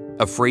apartment,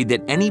 afraid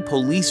that any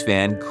police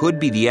van could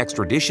be the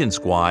extradition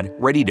squad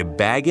ready to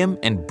bag him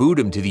and boot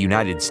him to the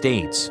United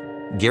States.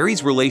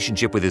 Gary's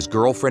relationship with his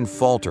girlfriend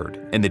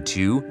faltered, and the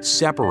two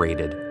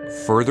separated,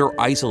 further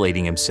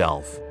isolating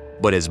himself.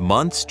 But as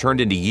months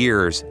turned into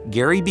years,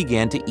 Gary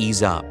began to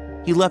ease up.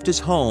 He left his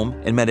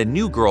home and met a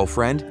new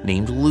girlfriend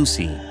named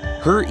Lucy.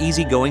 Her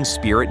easygoing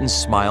spirit and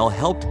smile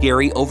helped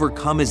Gary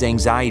overcome his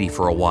anxiety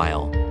for a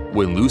while.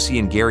 When Lucy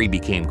and Gary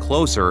became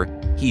closer,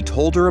 he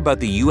told her about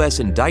the U.S.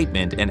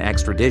 indictment and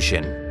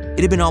extradition.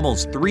 It had been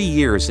almost 3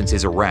 years since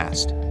his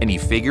arrest, and he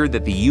figured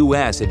that the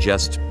U.S. had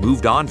just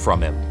moved on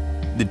from him.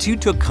 The two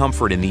took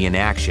comfort in the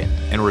inaction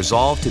and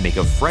resolved to make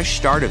a fresh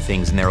start of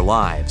things in their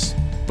lives.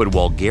 But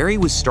while Gary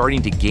was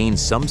starting to gain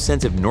some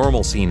sense of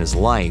normalcy in his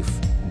life,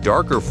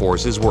 darker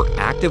forces were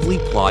actively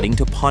plotting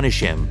to punish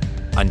him.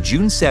 On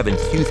June 7,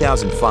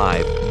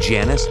 2005,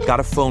 Janice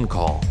got a phone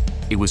call.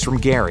 It was from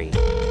Gary.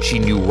 She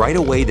knew right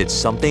away that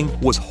something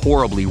was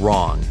horribly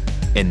wrong.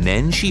 And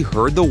then she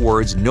heard the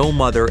words no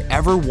mother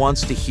ever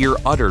wants to hear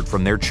uttered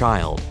from their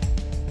child.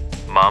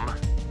 "Mom,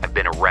 I've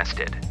been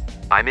arrested.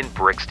 I'm in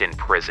Brixton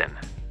Prison."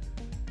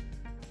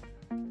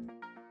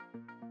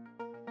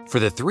 For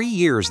the 3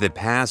 years that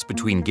passed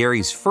between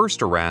Gary's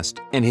first arrest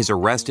and his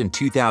arrest in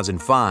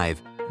 2005,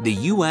 the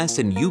US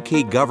and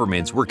UK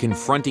governments were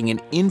confronting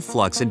an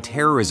influx in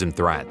terrorism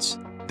threats.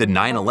 The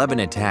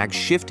 9/11 attacks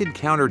shifted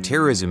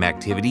counterterrorism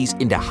activities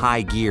into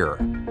high gear.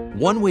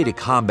 One way to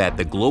combat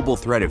the global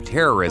threat of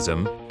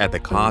terrorism, at the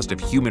cost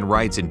of human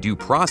rights and due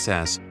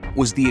process,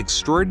 was the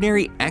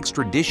extraordinary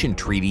extradition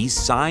treaties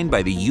signed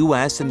by the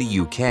US and the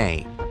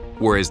UK.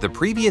 Whereas the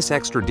previous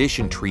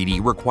extradition treaty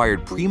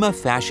required prima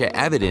facie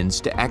evidence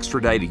to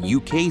extradite a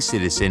UK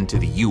citizen to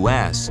the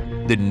US,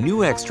 the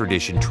new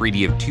extradition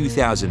treaty of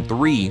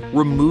 2003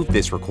 removed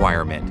this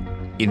requirement.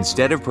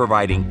 Instead of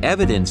providing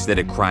evidence that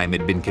a crime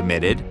had been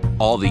committed,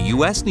 all the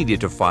US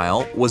needed to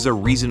file was a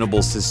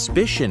reasonable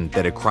suspicion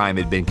that a crime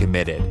had been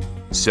committed.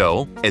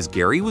 So, as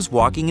Gary was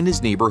walking in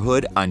his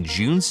neighborhood on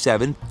June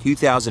 7,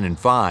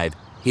 2005,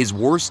 his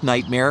worst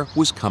nightmare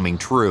was coming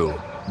true.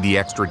 The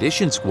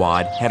extradition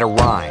squad had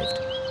arrived.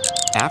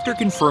 After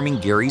confirming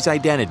Gary's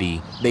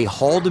identity, they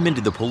hauled him into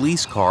the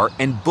police car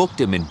and booked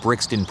him in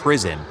Brixton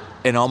Prison.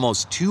 an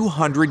almost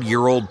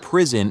 200-year-old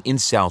prison in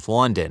South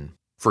London.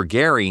 For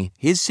Gary,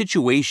 his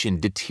situation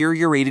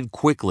deteriorated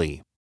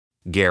quickly.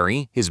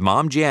 Gary, his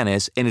mom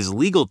Janice, and his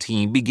legal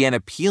team began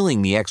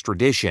appealing the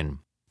extradition.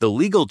 The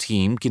legal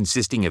team,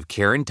 consisting of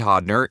Karen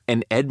Todner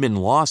and Edmund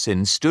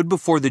Lawson, stood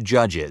before the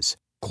judges,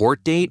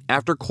 court date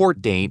after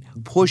court date,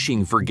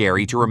 pushing for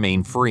Gary to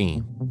remain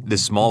free. The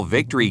small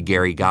victory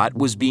Gary got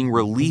was being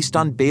released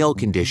on bail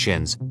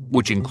conditions,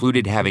 which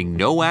included having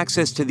no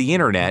access to the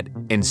internet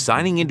and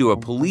signing into a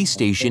police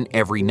station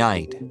every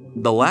night.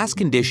 The last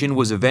condition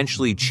was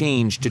eventually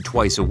changed to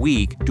twice a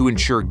week to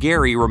ensure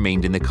Gary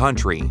remained in the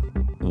country.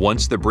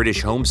 Once the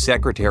British Home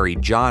Secretary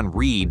John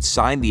Reid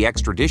signed the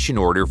extradition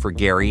order for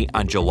Gary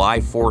on July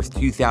 4,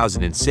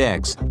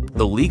 2006,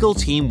 the legal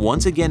team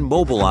once again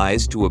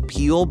mobilized to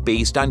appeal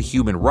based on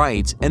human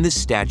rights and the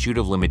statute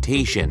of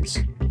limitations.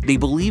 They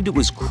believed it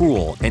was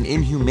cruel and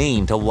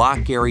inhumane to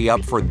lock Gary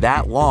up for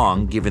that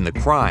long given the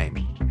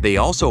crime. They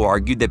also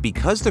argued that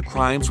because the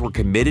crimes were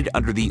committed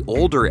under the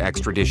older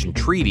extradition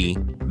treaty,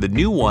 the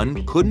new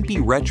one couldn't be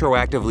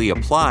retroactively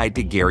applied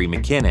to Gary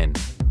McKinnon.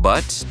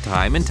 But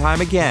time and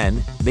time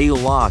again, they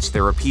lost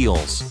their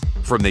appeals.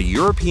 From the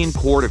European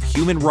Court of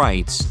Human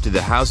Rights to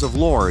the House of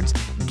Lords,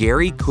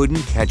 Gary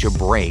couldn't catch a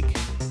break.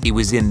 It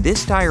was in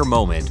this dire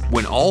moment,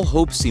 when all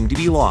hope seemed to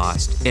be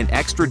lost and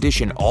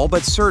extradition all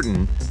but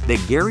certain,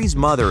 that Gary's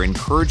mother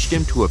encouraged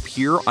him to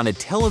appear on a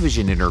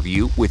television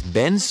interview with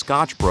Ben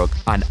Scotchbrook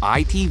on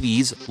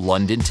ITV's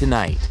London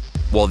Tonight.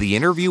 While the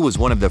interview was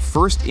one of the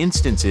first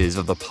instances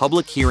of the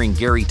public hearing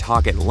Gary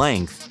talk at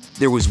length,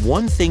 there was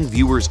one thing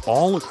viewers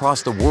all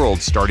across the world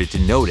started to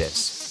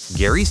notice.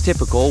 Gary's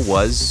typical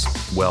was,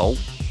 well,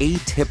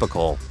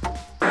 atypical.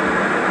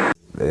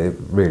 It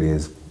really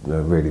is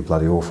really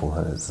bloody awful.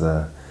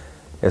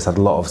 It's had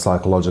a lot of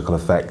psychological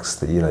effects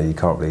that you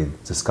can't really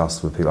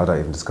discuss with people. I don't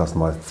even discuss with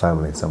my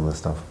family some of the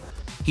stuff.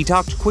 He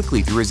talked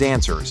quickly through his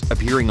answers,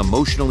 appearing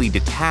emotionally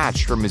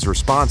detached from his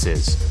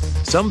responses.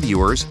 Some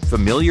viewers,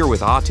 familiar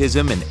with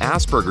autism and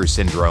Asperger's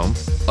syndrome,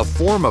 a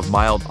form of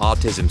mild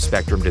autism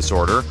spectrum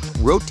disorder,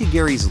 wrote to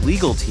Gary's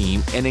legal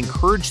team and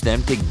encouraged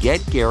them to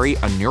get Gary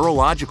a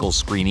neurological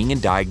screening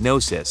and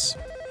diagnosis.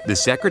 The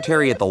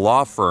secretary at the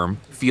law firm,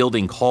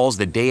 fielding calls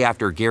the day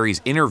after Gary's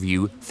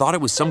interview, thought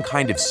it was some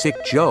kind of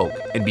sick joke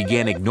and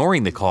began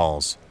ignoring the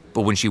calls.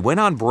 But when she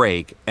went on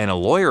break and a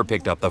lawyer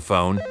picked up the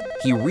phone,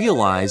 he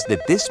realized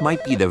that this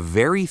might be the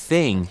very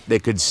thing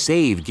that could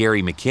save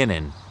Gary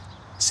McKinnon.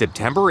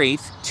 September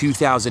 8,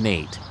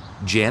 2008.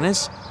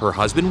 Janice, her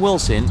husband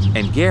Wilson,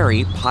 and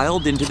Gary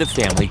piled into the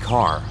family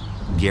car.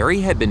 Gary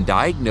had been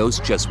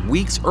diagnosed just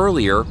weeks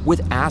earlier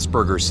with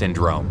Asperger's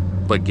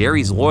syndrome, but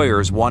Gary's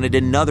lawyers wanted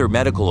another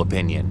medical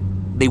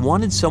opinion. They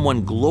wanted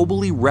someone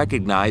globally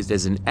recognized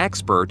as an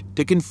expert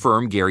to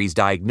confirm Gary's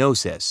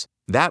diagnosis.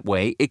 That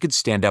way, it could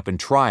stand up in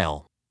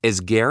trial. As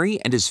Gary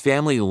and his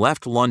family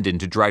left London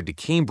to drive to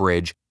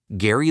Cambridge,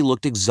 Gary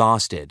looked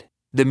exhausted.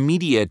 The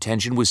media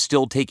attention was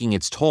still taking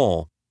its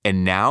toll,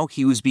 and now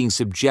he was being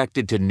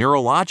subjected to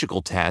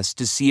neurological tests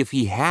to see if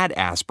he had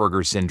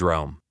Asperger's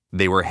syndrome.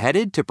 They were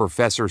headed to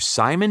Professor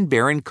Simon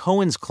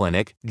Baron-Cohen's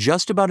clinic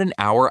just about an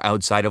hour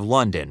outside of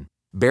London.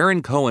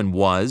 Baron-Cohen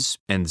was,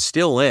 and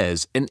still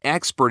is, an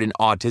expert in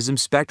autism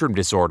spectrum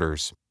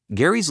disorders.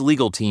 Gary's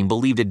legal team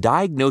believed a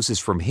diagnosis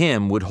from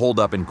him would hold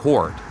up in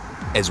court.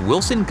 As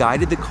Wilson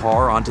guided the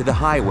car onto the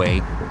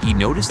highway, he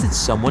noticed that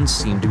someone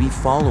seemed to be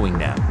following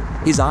them.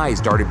 His eyes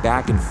darted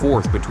back and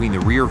forth between the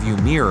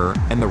rearview mirror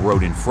and the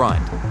road in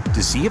front.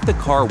 To see if the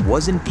car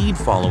was indeed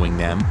following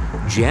them,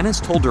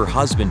 Janice told her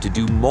husband to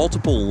do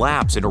multiple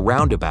laps in a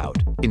roundabout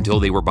until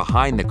they were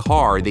behind the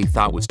car they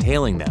thought was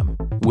tailing them.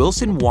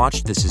 Wilson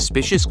watched the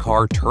suspicious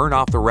car turn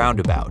off the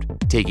roundabout,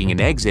 taking an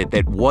exit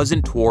that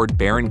wasn't toward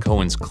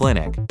Baron-Cohen's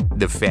clinic.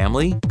 The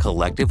family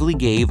collectively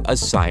gave a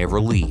sigh of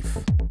relief.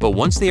 But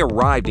once they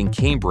arrived in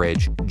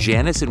Cambridge,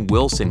 Janice and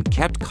Wilson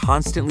kept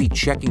constantly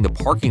checking the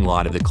parking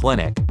lot of the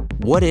clinic.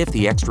 What if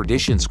the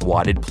extradition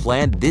squad had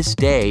planned this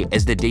day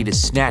as the day to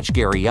snatch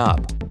Gary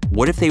up?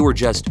 What if they were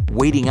just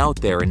waiting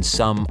out there in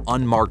some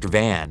unmarked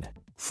van?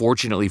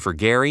 Fortunately for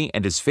Gary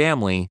and his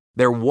family,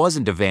 there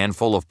wasn't a van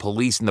full of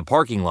police in the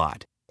parking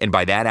lot, and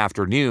by that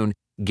afternoon,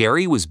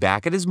 Gary was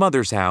back at his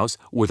mother's house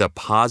with a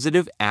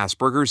positive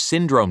Asperger's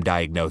syndrome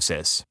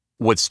diagnosis.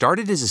 What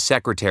started as a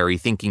secretary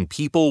thinking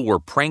people were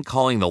prank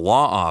calling the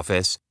law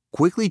office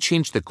quickly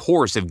changed the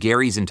course of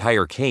Gary's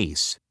entire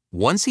case.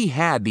 Once he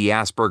had the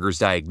Asperger's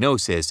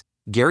diagnosis,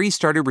 Gary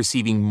started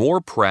receiving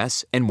more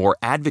press and more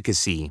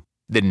advocacy.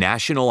 The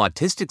National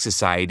Autistic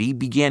Society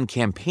began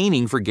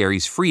campaigning for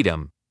Gary's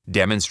freedom.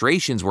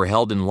 Demonstrations were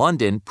held in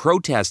London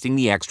protesting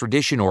the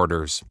extradition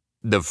orders.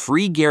 The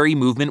Free Gary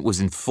movement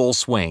was in full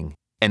swing,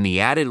 and the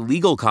added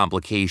legal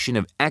complication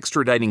of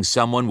extraditing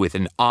someone with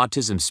an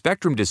autism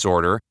spectrum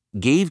disorder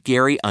gave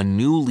Gary a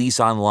new lease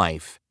on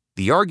life.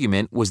 The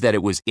argument was that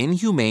it was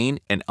inhumane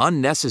and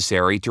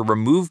unnecessary to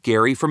remove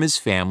Gary from his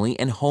family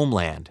and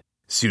homeland.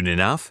 Soon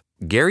enough,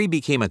 Gary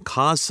became a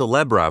cause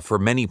célèbre for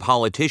many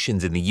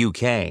politicians in the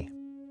UK.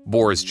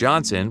 Boris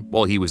Johnson,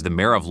 while he was the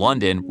mayor of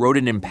London, wrote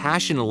an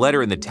impassioned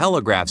letter in the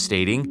Telegraph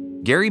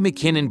stating, "Gary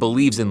McKinnon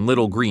believes in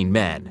little green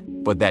men,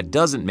 but that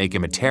doesn't make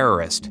him a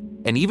terrorist."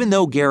 And even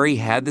though Gary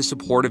had the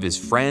support of his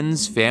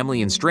friends,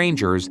 family, and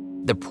strangers,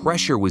 the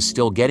pressure was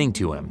still getting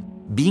to him.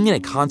 Being in a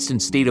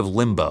constant state of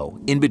limbo,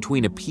 in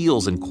between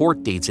appeals and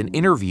court dates and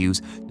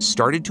interviews,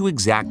 started to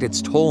exact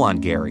its toll on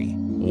Gary.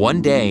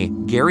 One day,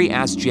 Gary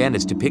asked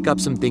Janice to pick up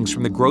some things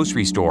from the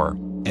grocery store.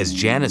 As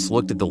Janice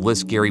looked at the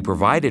list Gary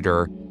provided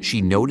her,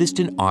 she noticed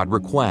an odd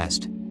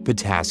request: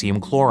 potassium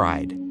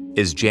chloride.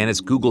 As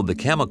Janice Googled the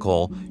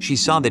chemical, she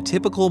saw the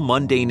typical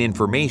mundane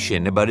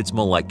information about its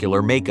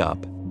molecular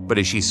makeup. But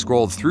as she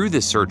scrolled through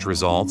the search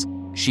results,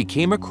 she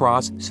came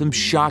across some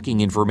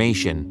shocking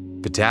information.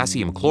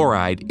 Potassium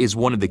chloride is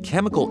one of the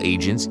chemical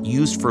agents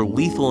used for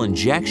lethal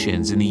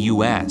injections in the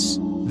US.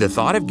 The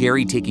thought of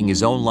Gary taking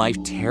his own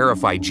life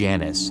terrified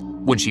Janice.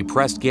 When she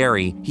pressed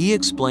Gary, he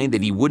explained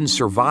that he wouldn't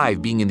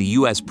survive being in the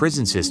US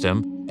prison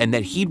system and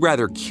that he'd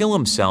rather kill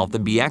himself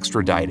than be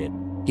extradited.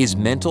 His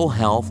mental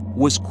health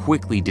was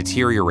quickly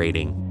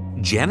deteriorating.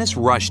 Janice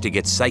rushed to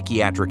get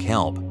psychiatric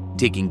help,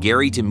 taking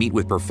Gary to meet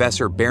with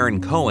Professor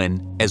Baron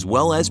Cohen as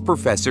well as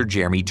Professor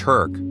Jeremy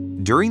Turk.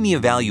 During the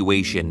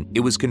evaluation,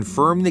 it was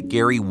confirmed that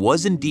Gary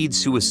was indeed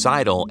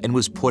suicidal and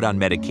was put on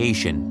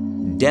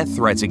medication. Death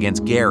threats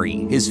against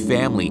Gary, his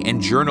family,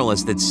 and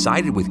journalists that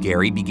sided with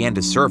Gary began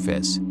to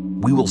surface.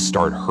 "We will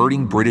start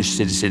hurting British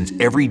citizens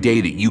every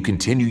day that you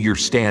continue your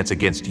stance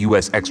against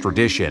US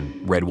extradition,"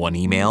 read one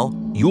email.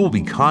 "You will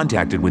be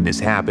contacted when this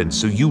happens,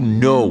 so you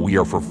know we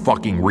are for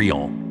fucking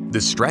real."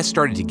 The stress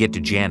started to get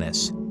to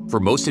Janice. For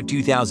most of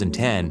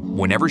 2010,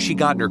 whenever she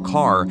got in her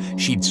car,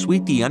 she'd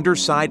sweep the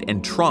underside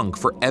and trunk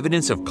for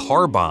evidence of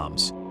car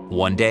bombs.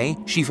 One day,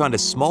 she found a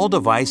small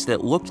device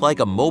that looked like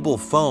a mobile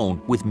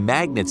phone with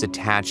magnets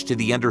attached to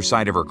the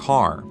underside of her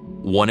car.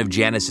 One of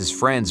Janice's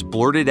friends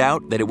blurted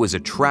out that it was a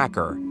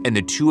tracker, and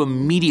the two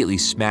immediately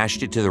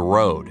smashed it to the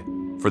road.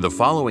 For the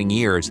following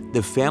years,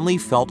 the family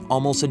felt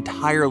almost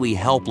entirely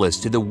helpless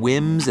to the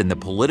whims and the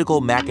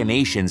political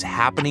machinations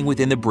happening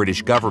within the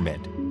British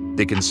government.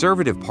 The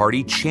Conservative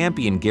Party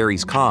championed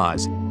Gary's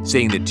cause,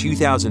 saying the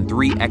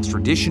 2003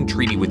 extradition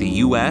treaty with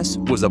the US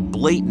was a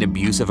blatant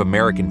abuse of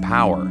American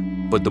power.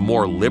 But the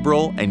more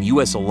liberal and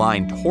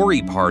US-aligned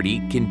Tory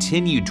party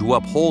continued to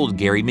uphold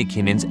Gary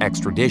McKinnon's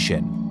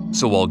extradition.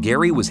 So while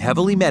Gary was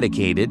heavily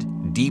medicated,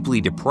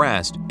 deeply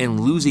depressed, and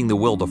losing the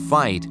will to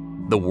fight,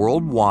 the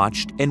world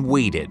watched and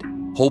waited,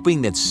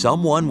 hoping that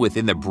someone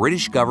within the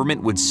British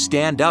government would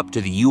stand up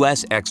to the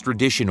US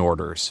extradition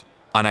orders.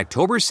 On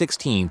October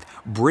 16th,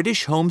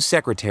 British Home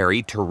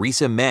Secretary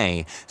Theresa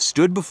May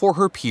stood before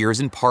her peers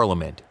in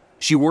Parliament.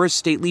 She wore a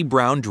stately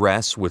brown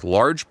dress with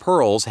large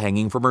pearls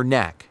hanging from her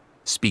neck.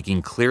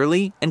 Speaking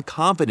clearly and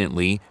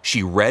confidently,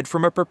 she read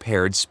from a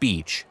prepared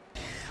speech.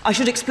 "I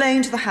should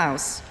explain to the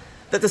House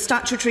that the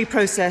statutory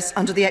process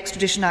under the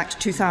Extradition Act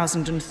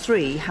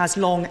 2003 has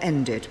long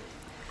ended.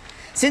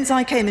 Since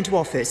I came into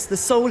office, the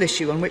sole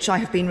issue on which I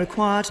have been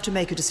required to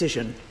make a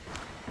decision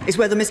is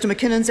whether Mr.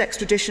 McKinnon's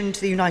extradition to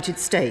the United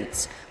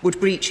States would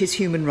breach his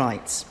human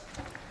rights.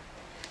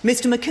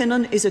 Mr.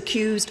 McKinnon is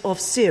accused of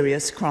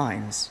serious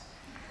crimes,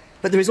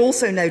 but there is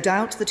also no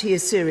doubt that he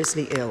is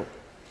seriously ill."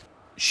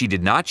 She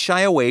did not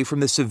shy away from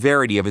the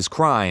severity of his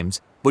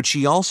crimes, but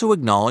she also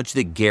acknowledged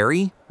that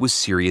Gary was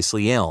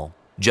seriously ill.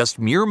 Just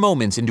mere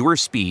moments into her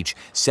speech,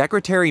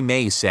 Secretary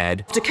May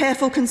said, "After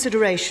careful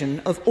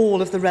consideration of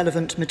all of the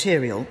relevant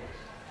material,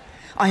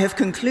 I have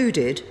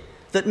concluded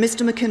that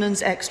Mr.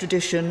 McKinnon's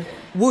extradition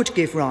would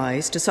give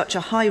rise to such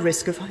a high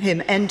risk of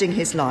him ending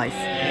his life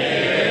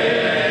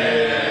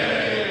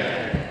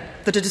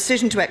that a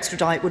decision to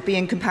extradite would be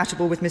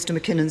incompatible with Mr.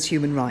 McKinnon's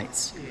human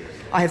rights.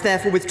 I have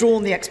therefore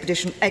withdrawn the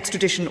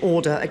extradition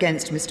order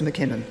against Mr.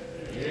 McKinnon."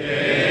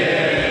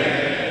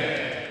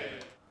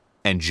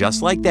 And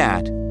just like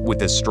that, with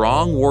the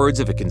strong words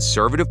of a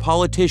Conservative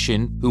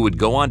politician who would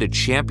go on to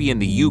champion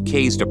the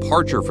UK's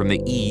departure from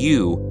the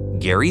EU,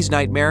 Gary's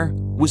nightmare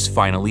was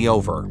finally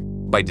over.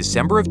 By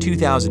December of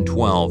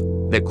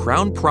 2012, the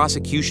Crown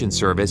Prosecution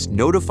Service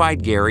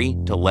notified Gary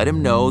to let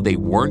him know they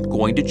weren't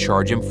going to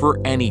charge him for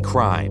any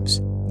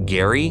crimes.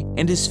 Gary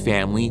and his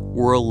family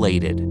were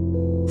elated.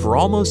 For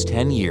almost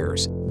 10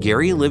 years,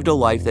 Gary lived a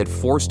life that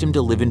forced him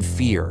to live in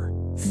fear.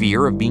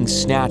 Fear of being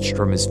snatched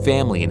from his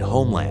family and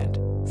homeland.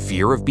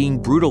 Fear of being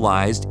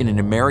brutalized in an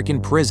American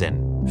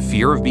prison.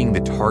 Fear of being the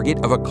target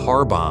of a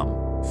car bomb.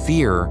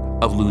 Fear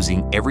of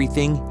losing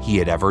everything he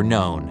had ever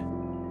known.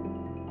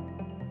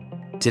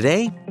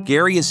 Today,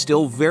 Gary is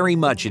still very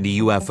much into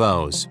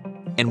UFOs.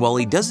 And while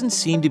he doesn't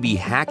seem to be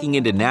hacking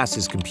into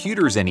NASA's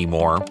computers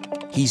anymore,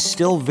 he's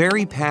still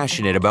very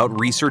passionate about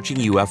researching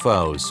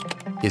UFOs.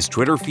 His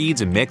Twitter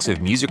feed's a mix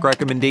of music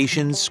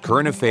recommendations,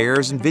 current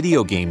affairs, and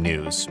video game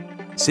news.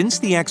 Since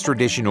the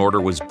extradition order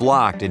was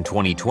blocked in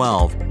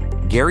 2012,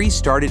 Gary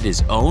started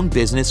his own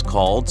business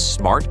called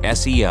Smart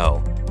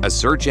SEO, a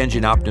search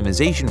engine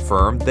optimization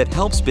firm that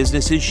helps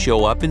businesses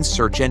show up in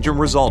search engine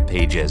result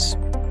pages.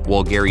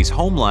 While Gary's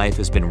home life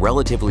has been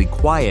relatively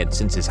quiet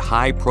since his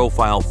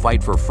high-profile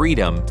fight for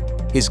freedom,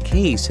 his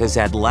case has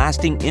had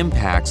lasting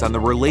impacts on the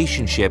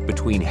relationship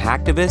between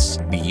hacktivists,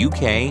 the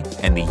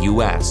UK, and the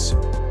US.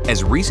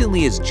 As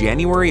recently as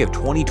January of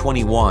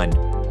 2021,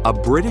 a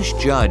British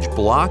judge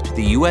blocked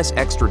the US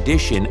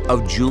extradition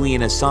of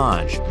Julian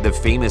Assange, the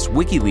famous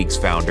WikiLeaks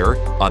founder,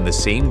 on the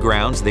same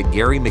grounds that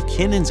Gary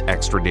McKinnon's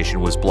extradition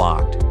was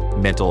blocked: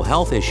 mental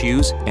health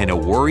issues and a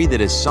worry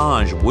that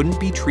Assange wouldn't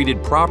be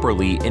treated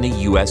properly in a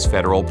US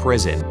federal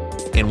prison.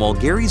 And while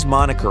Gary's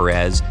moniker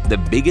as the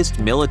biggest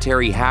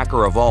military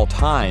hacker of all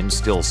time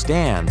still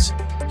stands,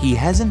 he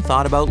hasn't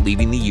thought about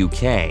leaving the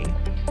UK.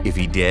 If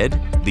he did,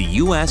 the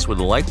US would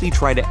likely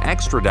try to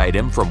extradite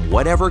him from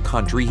whatever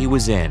country he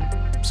was in.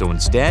 So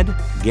instead,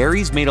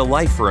 Gary's made a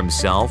life for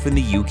himself in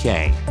the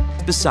UK.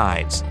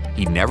 Besides,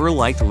 he never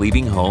liked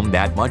leaving home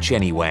that much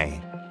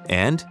anyway.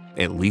 And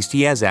at least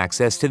he has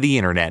access to the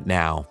internet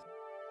now.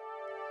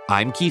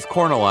 I'm Keith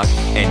Korneluk,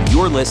 and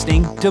you're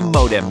listening to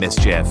Modem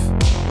Mischief.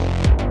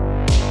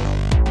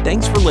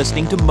 Thanks for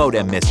listening to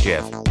Modem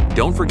Mischief.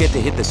 Don't forget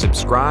to hit the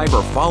subscribe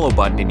or follow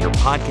button in your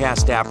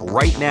podcast app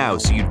right now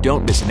so you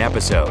don't miss an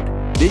episode.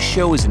 This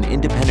show is an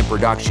independent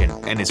production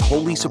and is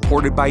wholly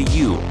supported by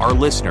you, our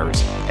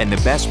listeners, and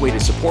the best way to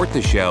support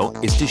the show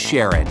is to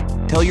share it.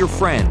 Tell your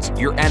friends,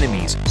 your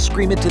enemies,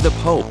 scream it to the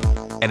Pope.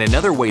 And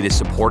another way to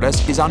support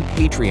us is on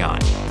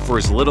Patreon. For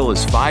as little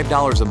as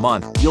 $5 a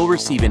month, you'll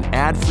receive an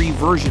ad-free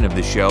version of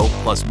the show,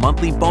 plus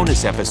monthly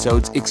bonus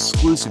episodes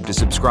exclusive to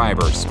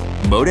subscribers.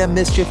 Modem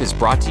Mischief is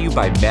brought to you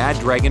by Mad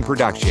Dragon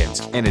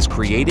Productions and is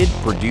created,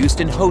 produced,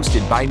 and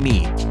hosted by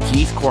me,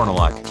 Keith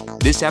Korneluk.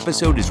 This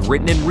episode is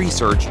written and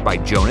researched by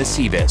Jonah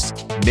Sivas,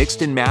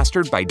 mixed and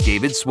mastered by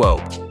David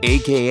Swope,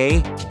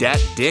 aka Dat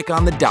Dick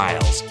on the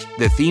Dials.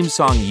 The theme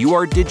song You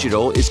Are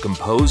Digital is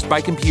composed by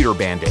Computer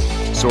Bandit.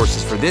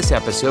 Sources for this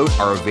episode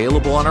are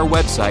available on our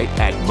website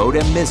at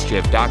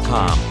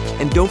modemmischief.com.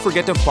 And don't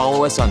forget to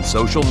follow us on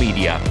social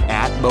media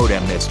at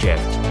Modem Mischief.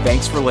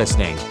 Thanks for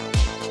listening.